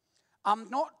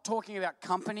 I'm not talking about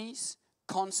companies,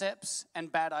 concepts and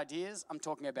bad ideas. I'm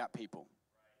talking about people.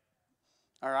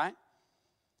 All right?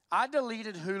 I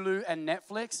deleted Hulu and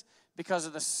Netflix because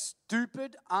of the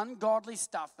stupid, ungodly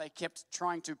stuff they kept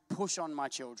trying to push on my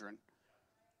children.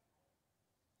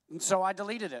 And so I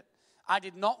deleted it. I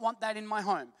did not want that in my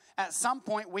home. At some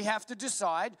point, we have to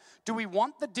decide, do we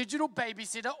want the digital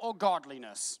babysitter or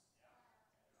godliness?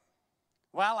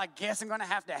 Well, I guess I'm going to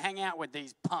have to hang out with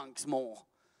these punks more,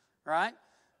 right?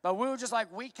 But we were just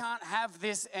like, we can't have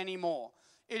this anymore.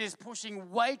 It is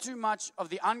pushing way too much of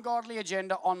the ungodly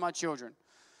agenda on my children.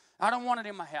 I don't want it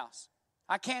in my house.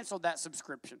 I canceled that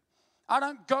subscription. I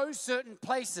don't go certain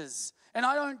places, and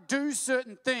I don't do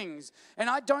certain things, and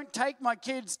I don't take my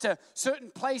kids to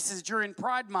certain places during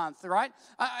Pride Month, right?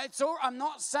 I'm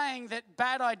not saying that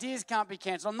bad ideas can't be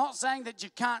canceled. I'm not saying that you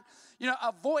can't,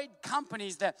 avoid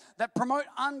companies that promote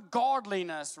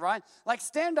ungodliness, right? Like,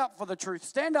 stand up for the truth.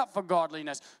 Stand up for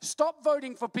godliness. Stop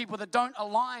voting for people that don't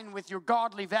align with your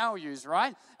godly values,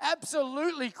 right?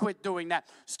 Absolutely quit doing that.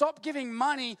 Stop giving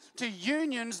money to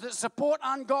unions that support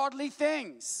ungodly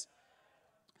things.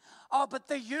 Oh, but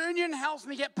the union helps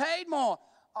me get paid more.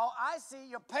 Oh, I see,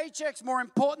 your paycheck's more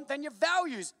important than your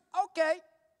values. Okay.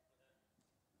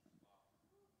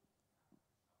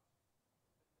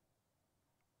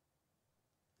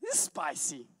 This is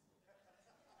spicy.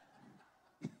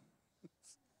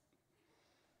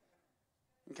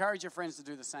 Encourage your friends to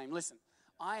do the same. Listen,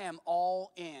 I am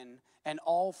all in and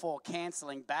all for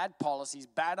canceling bad policies,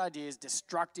 bad ideas,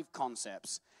 destructive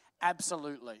concepts.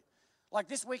 Absolutely. Like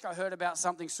this week, I heard about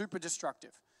something super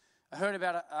destructive. I heard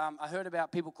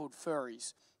about people called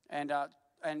furries, and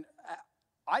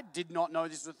I did not know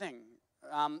this was a thing.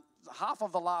 Half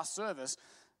of the last service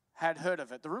had heard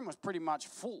of it. The room was pretty much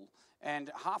full, and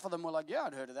half of them were like, "Yeah,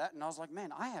 I'd heard of that." And I was like,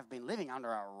 "Man, I have been living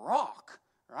under a rock."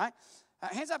 Right?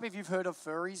 Hands up if you've heard of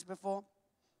furries before.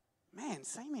 Man,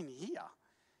 same in here.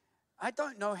 I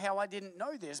don't know how I didn't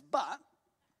know this, but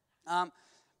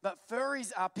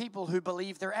furries are people who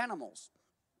believe they're animals.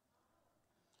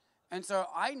 And so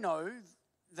I know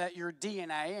that your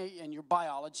DNA and your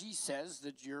biology says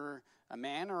that you're a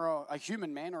man or a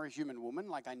human man or a human woman.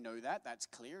 Like, I know that. That's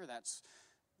clear. That's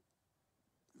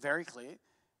very clear.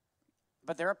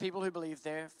 But there are people who believe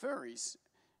they're furries.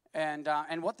 And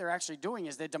what they're actually doing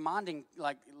is they're demanding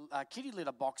like kitty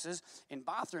litter boxes in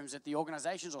bathrooms at the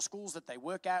organizations or schools that they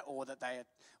work at or that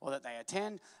they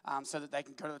attend, so that they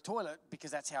can go to the toilet,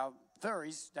 because that's how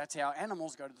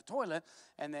animals go to the toilet,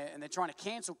 and they're trying to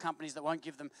cancel companies that won't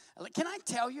give them. Can I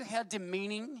tell you how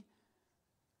demeaning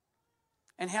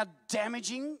and how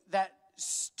damaging that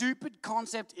stupid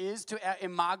concept is to our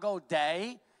Imago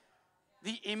Dei,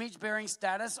 the image-bearing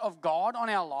status of God on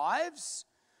our lives?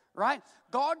 Right?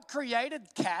 God created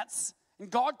cats, and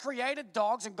God created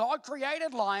dogs, and God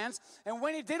created lions, and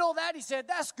when he did all that, he said,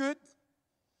 that's good.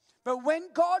 But when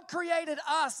God created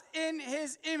us in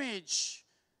his image,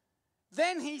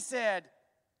 then he said,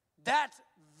 that's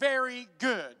very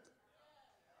good.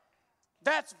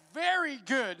 That's very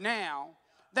good now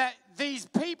that these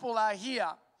people are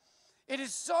here. It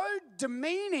is so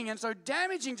demeaning and so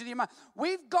damaging to the mind.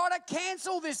 We've got to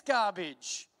cancel this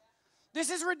garbage. This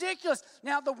is ridiculous.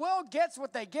 Now, the world gets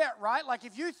what they get, right? Like,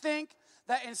 if you think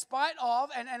that in spite of,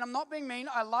 and I'm not being mean,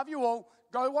 I love you all.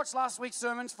 Go watch last week's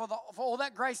sermons for all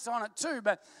that grace on it too.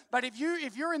 But if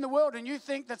you're in the world and you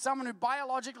think that someone who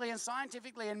biologically and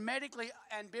scientifically and medically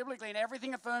and biblically and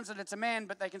everything affirms that it's a man,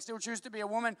 but they can still choose to be a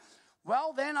woman,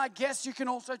 well, then I guess you can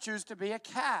also choose to be a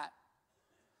cat.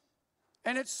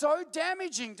 And it's so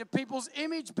damaging to people's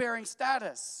image-bearing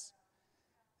status,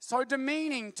 so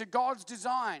demeaning to God's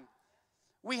design.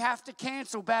 We have to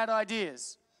cancel bad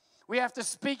ideas. We have to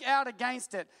speak out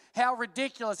against it, how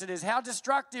ridiculous it is, how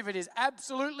destructive it is,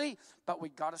 absolutely. But we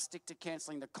got to stick to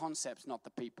canceling the concepts, not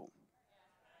the people.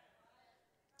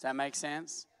 Does that make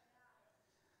sense?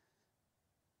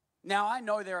 Now, I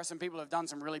know there are some people who have done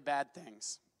some really bad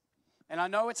things. And I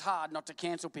know it's hard not to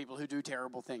cancel people who do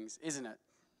terrible things, isn't it?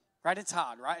 Right? It's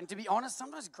hard, right? And to be honest,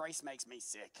 sometimes grace makes me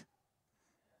sick.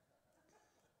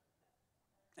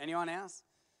 Anyone else?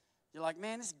 You're like,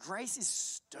 man, this grace is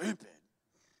stupid.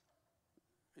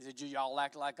 Is it y'all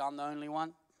act like I'm the only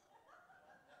one?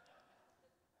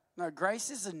 No, grace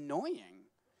is annoying.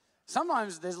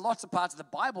 Sometimes there's lots of parts of the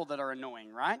Bible that are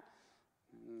annoying, right?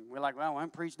 We're like, well, I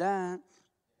won't preach that.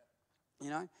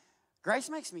 Grace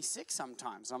makes me sick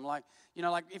sometimes. I'm like,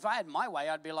 like if I had my way,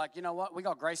 I'd be like, you know what? We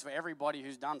got grace for everybody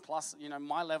who's done plus,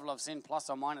 my level of sin plus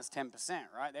or minus 10%,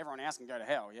 right? Everyone else can go to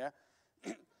hell, yeah?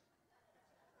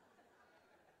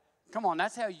 Come on,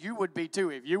 that's how you would be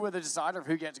too. If you were the decider of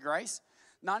who gets grace,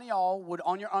 none of y'all would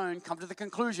on your own come to the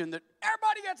conclusion that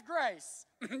everybody gets grace.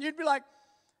 You'd be like,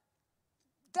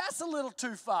 that's a little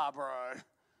too far, bro.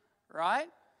 Right?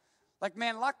 Like,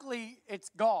 man, luckily it's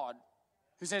God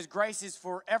who says grace is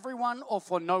for everyone or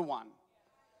for no one.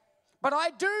 But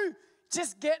I do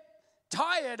just get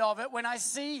tired of it when I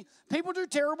see people do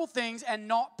terrible things and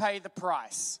not pay the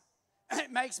price.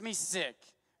 It makes me sick,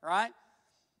 right?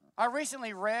 I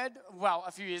recently read,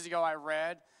 a few years ago I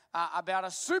read about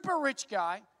a super rich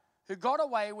guy who got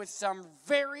away with some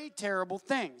very terrible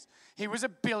things. He was a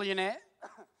billionaire.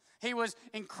 He was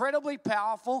incredibly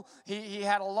powerful. He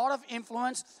had a lot of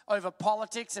influence over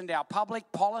politics and our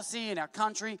public policy in our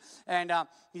country. And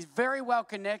he's very well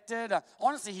connected.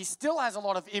 Honestly, he still has a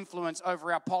lot of influence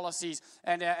over our policies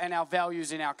and our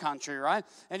values in our country, right?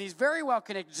 And he's very well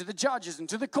connected to the judges and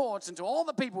to the courts and to all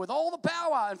the people with all the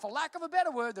power. And for lack of a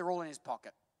better word, they're all in his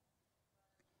pocket.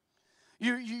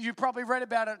 You probably read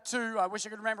about it too. I wish I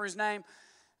could remember his name.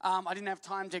 I didn't have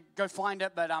time to go find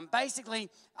it, but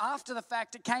basically, after the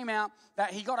fact, it came out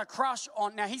that he got a crush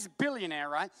on, now he's a billionaire,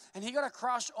 right? And he got a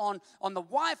crush on the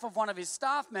wife of one of his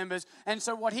staff members, and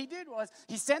so what he did was,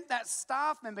 he sent that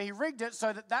staff member, he rigged it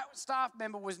so that staff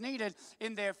member was needed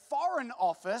in their foreign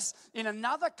office in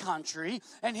another country,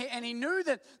 and he knew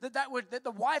that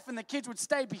the wife and the kids would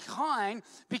stay behind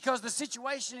because the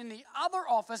situation in the other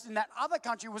office in that other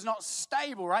country was not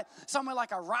stable, right? Somewhere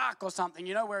like Iraq or something,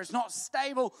 where it's not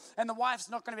stable. And the wife's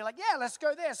not going to be like, yeah, let's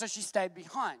go there. So she stayed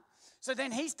behind. So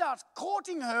then he starts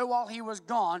courting her while he was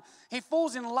gone. He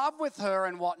falls in love with her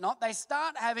and whatnot. They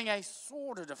start having a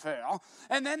sordid affair.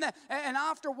 And then, and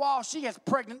after a while, she gets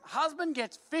pregnant. Husband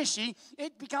gets fishy.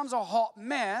 It becomes a hot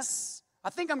mess. I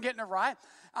think I'm getting it right.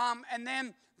 And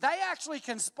then they actually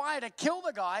conspire to kill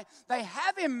the guy. They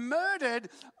have him murdered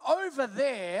over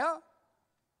there.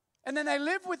 And then they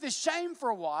live with this shame for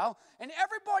a while, and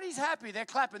everybody's happy. They're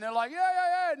clapping. They're like,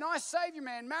 yeah, nice savior,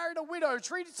 man. Married a widow,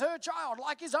 treated her child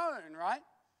like his own, right?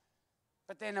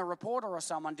 But then a reporter or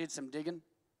someone did some digging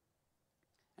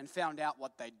and found out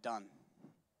what they'd done.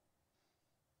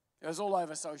 It was all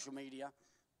over social media.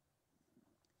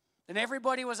 And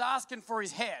everybody was asking for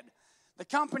his head. The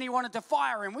company wanted to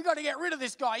fire him. We got to get rid of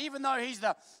this guy, even though he's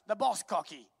the boss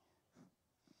cocky.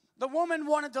 The woman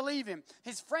wanted to leave him.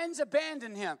 His friends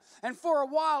abandoned him. And for a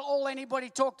while, all anybody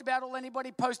talked about, all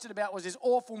anybody posted about was this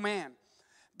awful man.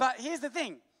 But here's the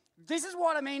thing. This is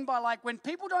what I mean by, like, when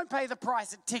people don't pay the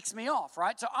price, it ticks me off,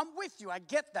 right? So I'm with you. I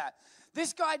get that.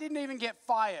 This guy didn't even get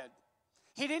fired.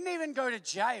 He didn't even go to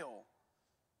jail.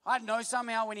 I don't know,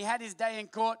 somehow when he had his day in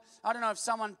court, I don't know if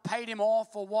someone paid him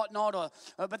off or whatnot,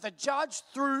 but the judge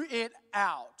threw it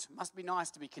out. Must be nice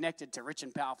to be connected to rich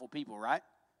and powerful people, right?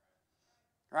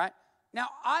 Right? Now,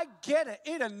 I get it.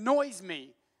 It annoys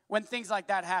me when things like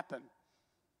that happen.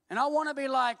 And I want to be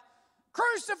like,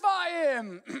 crucify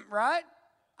him, right?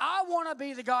 I want to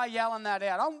be the guy yelling that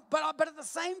out. But at the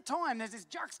same time, there's this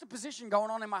juxtaposition going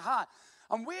on in my heart.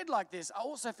 I'm weird like this. I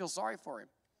also feel sorry for him.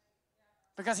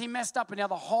 Because he messed up and now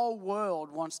the whole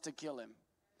world wants to kill him.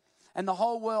 And the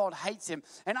whole world hates him.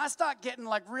 And I start getting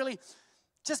like really...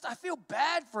 I feel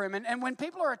bad for him. And when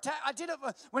people are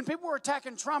when people were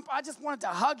attacking Trump, I just wanted to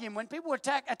hug him. When people were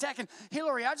attacking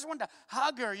Hillary, I just wanted to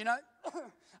hug her,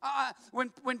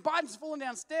 When Biden's falling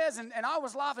downstairs and I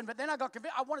was laughing, but then I got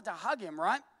convinced, I wanted to hug him,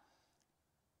 right?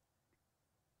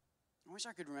 I wish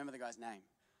I could remember the guy's name.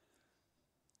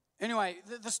 Anyway,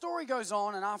 the story goes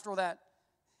on, and after all that,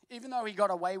 even though he got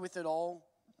away with it all,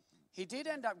 he did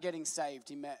end up getting saved.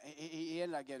 He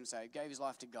ended up getting saved, gave his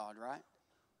life to God, right?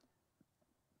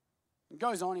 It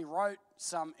goes on, he wrote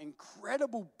some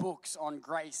incredible books on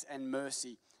grace and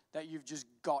mercy that you've just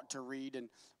got to read. And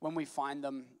when we find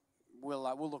them, we'll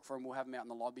look for them. We'll have them out in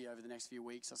the lobby over the next few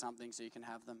weeks or something so you can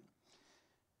have them.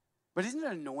 But isn't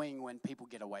it annoying when people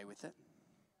get away with it?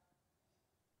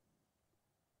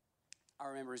 I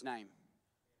remember his name.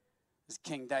 It's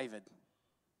King David.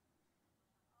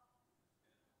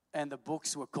 And the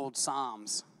books were called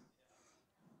Psalms.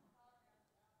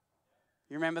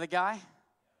 You remember the guy?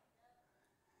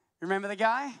 Remember the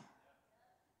guy?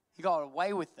 He got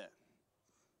away with it.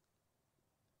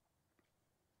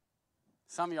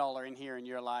 Some of y'all are in here and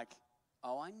you're like,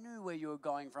 oh, I knew where you were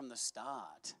going from the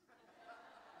start.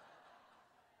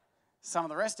 Some of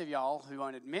the rest of y'all who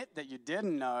won't admit that you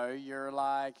didn't know, you're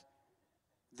like,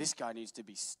 this guy needs to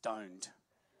be stoned.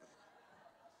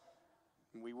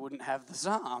 We wouldn't have the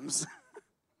Psalms.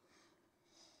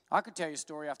 I could tell you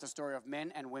story after story of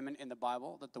men and women in the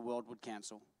Bible that the world would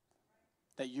cancel.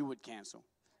 That you would cancel.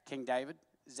 King David,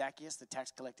 Zacchaeus, the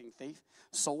tax-collecting thief,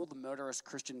 Saul, the murderous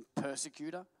Christian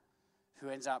persecutor, who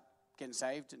ends up getting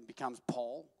saved and becomes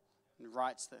Paul, and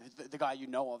writes, the guy you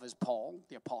know of as Paul,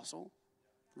 the apostle,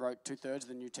 wrote 2/3 of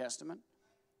the New Testament.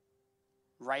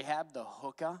 Rahab, the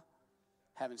hooker,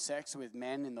 having sex with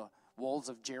men in the walls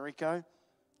of Jericho,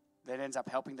 that ends up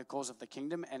helping the cause of the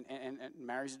kingdom and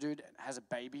marries a dude, has a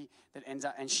baby that ends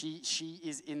up, and she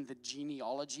is in the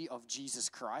genealogy of Jesus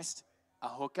Christ, a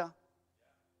hooker.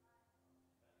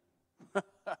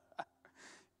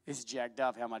 It's jacked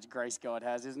up how much grace God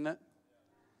has, isn't it?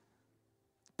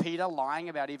 Peter lying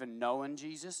about even knowing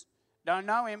Jesus. Don't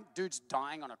know him. Dude's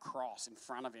dying on a cross in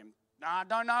front of him. Nah,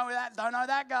 don't know that. Don't know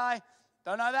that guy.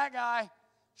 Don't know that guy.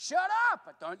 Shut up.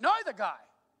 I don't know the guy.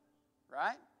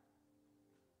 Right?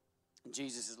 And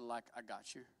Jesus is like, I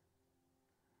got you.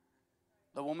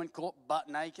 The woman caught butt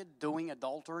naked doing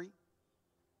adultery.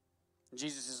 And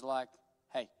Jesus is like,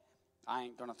 hey, I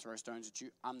ain't going to throw stones at you.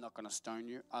 I'm not going to stone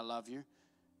you. I love you.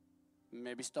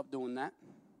 Maybe stop doing that.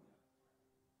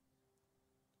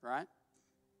 Right?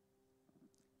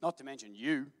 Not to mention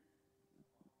you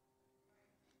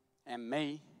and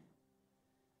me.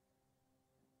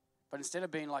 But instead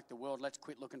of being like the world, let's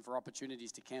quit looking for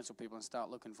opportunities to cancel people and start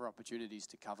looking for opportunities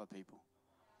to cover people.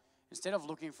 Instead of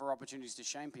looking for opportunities to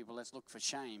shame people, let's look for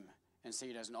shame and see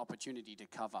it as an opportunity to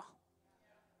cover,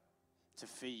 to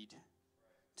feed,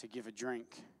 to give a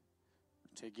drink,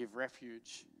 to give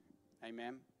refuge.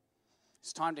 Amen.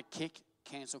 It's time to kick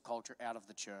cancel culture out of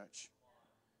the church.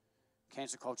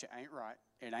 Cancel culture ain't right.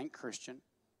 It ain't Christian.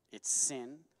 It's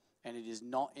sin. And it is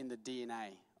not in the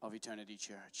DNA of Eternity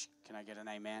Church. Can I get an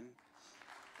amen?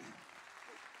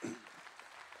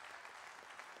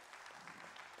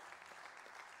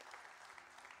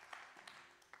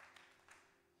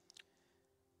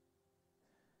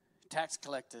 Tax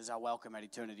collectors are welcome at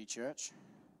Eternity Church.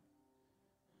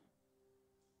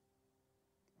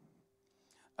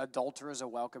 Adulterers are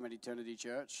welcome at Eternity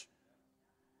Church.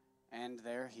 And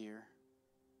they're here.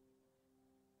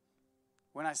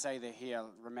 When I say they're here,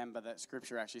 remember that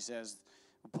Scripture actually says,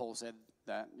 Paul said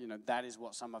that, that is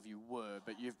what some of you were,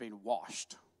 but you've been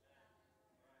washed.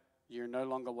 You're no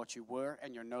longer what you were,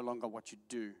 and you're no longer what you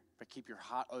do. But keep your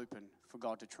heart open for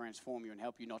God to transform you and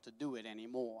help you not to do it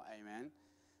anymore. Amen.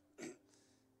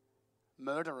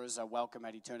 Murderers are welcome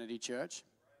at Eternity Church.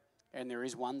 And there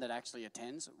is one that actually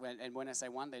attends. And when I say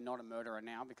one, they're not a murderer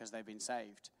now because they've been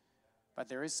saved. But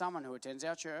there is someone who attends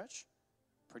our church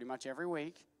pretty much every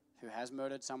week who has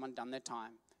murdered someone, done their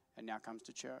time, and now comes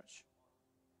to church.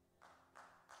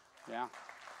 Yeah.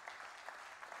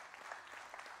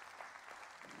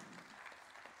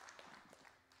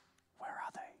 Where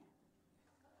are they?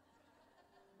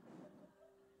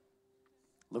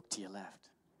 Look to your left.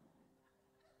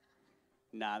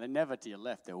 Nah, they're never to your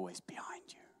left. They're always behind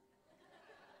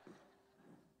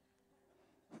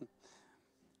you.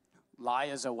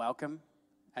 Liars are welcome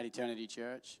at Eternity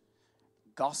Church.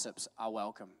 Gossips are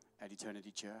welcome at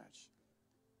Eternity Church.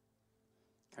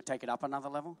 Can I take it up another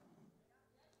level?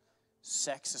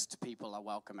 Sexist people are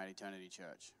welcome at Eternity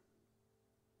Church.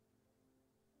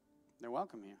 They're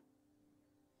welcome here.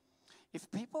 If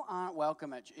people aren't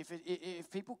welcome at, if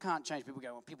people can't change, people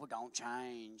go, well, people don't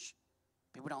change.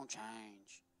 People don't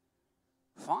change.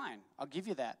 Fine, I'll give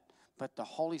you that. But the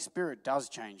Holy Spirit does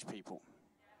change people.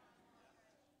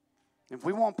 If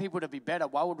we want people to be better,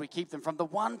 why would we keep them from the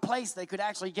one place they could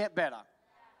actually get better?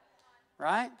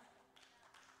 Right?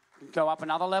 Go up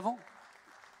another level.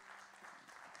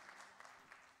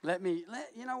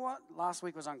 You know what? Last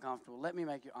week was uncomfortable. Let me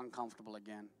make you uncomfortable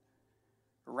again.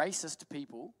 Racist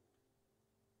people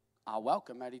are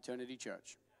welcome at Eternity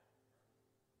Church.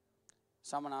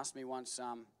 Someone asked me once,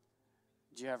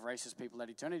 do you have racist people at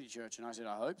Eternity Church? And I said,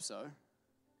 I hope so.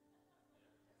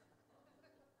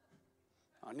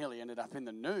 I nearly ended up in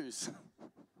the news.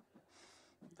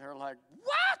 They're like,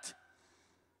 what?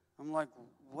 I'm like,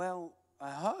 well, I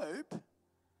hope.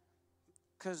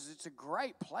 Because it's a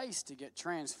great place to get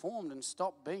transformed and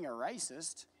stop being a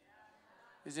racist.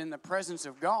 Is in the presence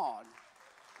of God.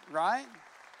 Right?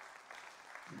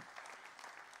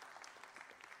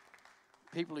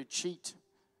 People who cheat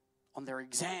on their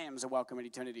exams are welcome at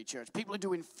Eternity Church. People who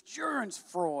do insurance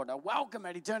fraud are welcome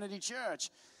at Eternity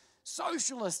Church.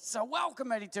 Socialists are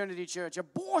welcome at Eternity Church.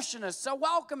 Abortionists are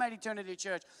welcome at Eternity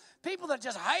Church. People that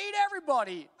just hate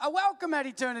everybody are welcome at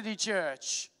Eternity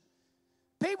Church.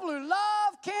 People who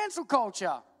love cancel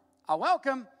culture are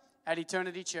welcome at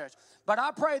Eternity Church. But I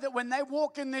pray that when they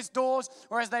walk in these doors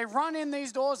or as they run in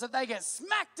these doors, that they get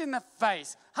smacked in the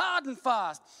face, hard and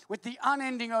fast, with the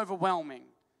unending, overwhelming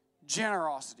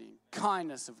generosity,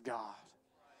 kindness of God.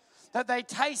 that they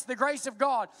taste the grace of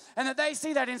God, and that they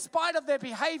see that in spite of their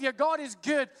behavior, God is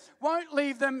good, won't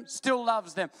leave them, still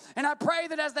loves them. And I pray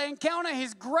that as they encounter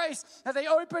His grace, that they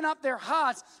open up their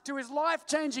hearts to His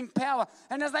life-changing power.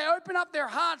 And as they open up their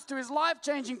hearts to His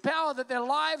life-changing power, that their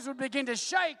lives would begin to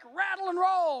shake, rattle, and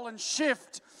roll, and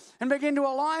shift, and begin to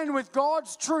align with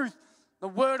God's truth, the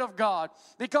Word of God,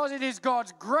 because it is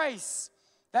God's grace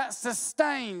that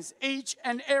sustains each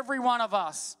and every one of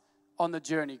us on the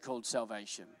journey called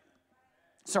salvation.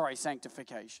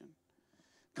 Sanctification.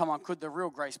 Come on, could the real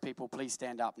grace people please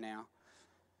stand up now?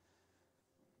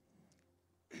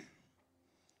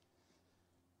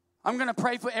 I'm going to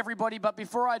pray for everybody, but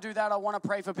before I do that, I want to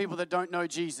pray for people that don't know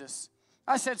Jesus.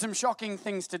 I said some shocking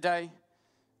things today,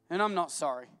 and I'm not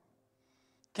sorry.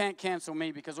 Can't cancel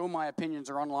me because all my opinions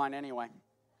are online anyway.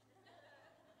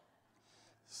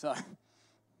 So,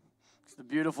 it's the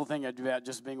beautiful thing about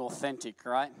just being authentic,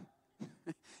 right?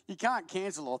 You can't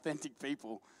cancel authentic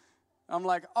people. I'm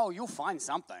like, oh, you'll find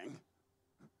something.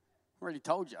 Already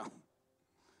told you.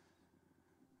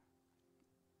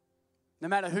 No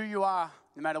matter who you are,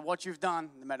 no matter what you've done,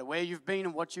 no matter where you've been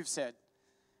and what you've said,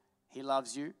 He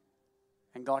loves you,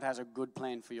 and God has a good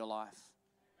plan for your life.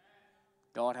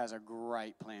 God has a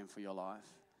great plan for your life.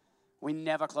 We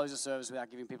never close a service without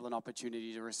giving people an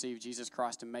opportunity to receive Jesus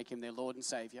Christ and make Him their Lord and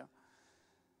Savior.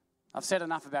 I've said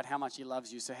enough about how much He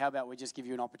loves you, so how about we just give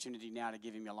you an opportunity now to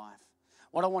give Him your life?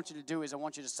 What I want you to do is I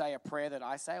want you to say a prayer that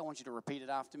I say. I want you to repeat it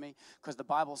after me, because the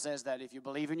Bible says that if you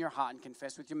believe in your heart and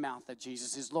confess with your mouth that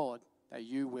Jesus is Lord, that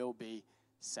you will be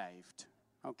saved,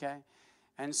 okay?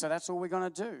 And so that's all we're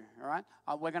going to do, all right?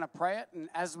 We're going to pray it, and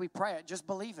as we pray it, just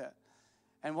believe it.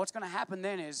 And what's going to happen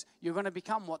then is you're going to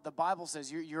become what the Bible says.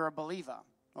 You're a believer,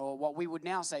 or what we would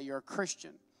now say you're a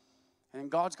Christian. And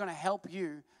God's going to help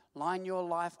you line your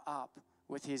life up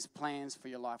with His plans for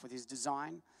your life, with His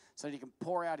design, so that He can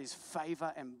pour out His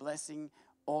favor and blessing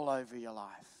all over your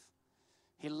life.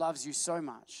 He loves you so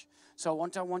much. So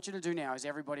what I want you to do now is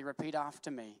everybody repeat after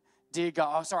me. Dear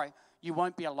God, you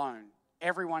won't be alone.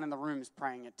 Everyone in the room is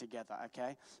praying it together,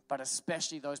 okay? But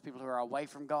especially those people who are away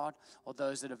from God or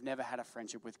those that have never had a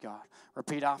friendship with God.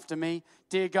 Repeat after me.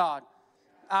 Dear God,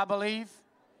 I believe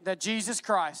that Jesus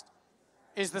Christ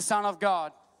is the Son of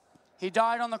God. He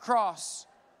died on the cross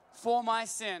for my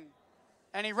sin,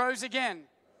 and He rose again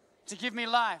to give me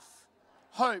life,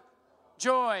 hope,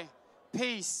 joy,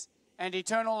 peace, and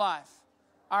eternal life.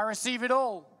 I receive it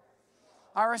all.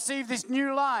 I receive this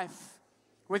new life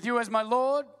with You as my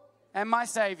Lord and my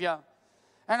Savior.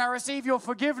 And I receive Your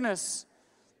forgiveness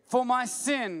for my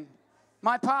sin,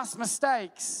 my past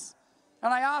mistakes.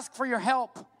 And I ask for Your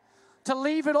help to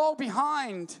leave it all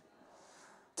behind,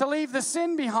 to leave the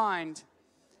sin behind,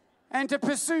 and to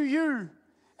pursue You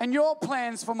and Your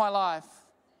plans for my life.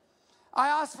 I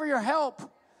ask for Your help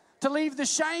to leave the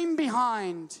shame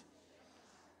behind.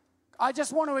 I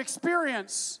just want to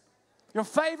experience Your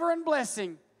favor and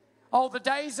blessing all the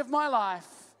days of my life.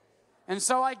 And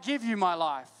so I give You my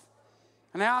life.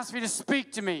 And I ask You to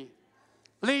speak to me,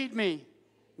 lead me,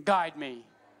 guide me.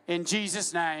 In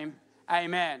Jesus' name,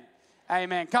 amen.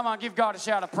 Amen. Come on, give God a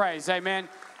shout of praise. Amen.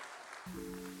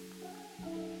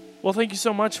 Well, thank you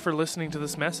so much for listening to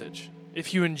this message.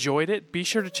 If you enjoyed it, be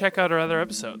sure to check out our other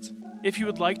episodes. If you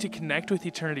would like to connect with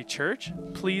Eternity Church,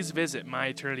 please visit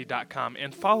myeternity.com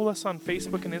and follow us on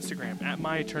Facebook and Instagram at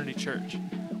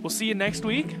MyEternityChurch. We'll see you next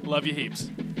week. Love you heaps.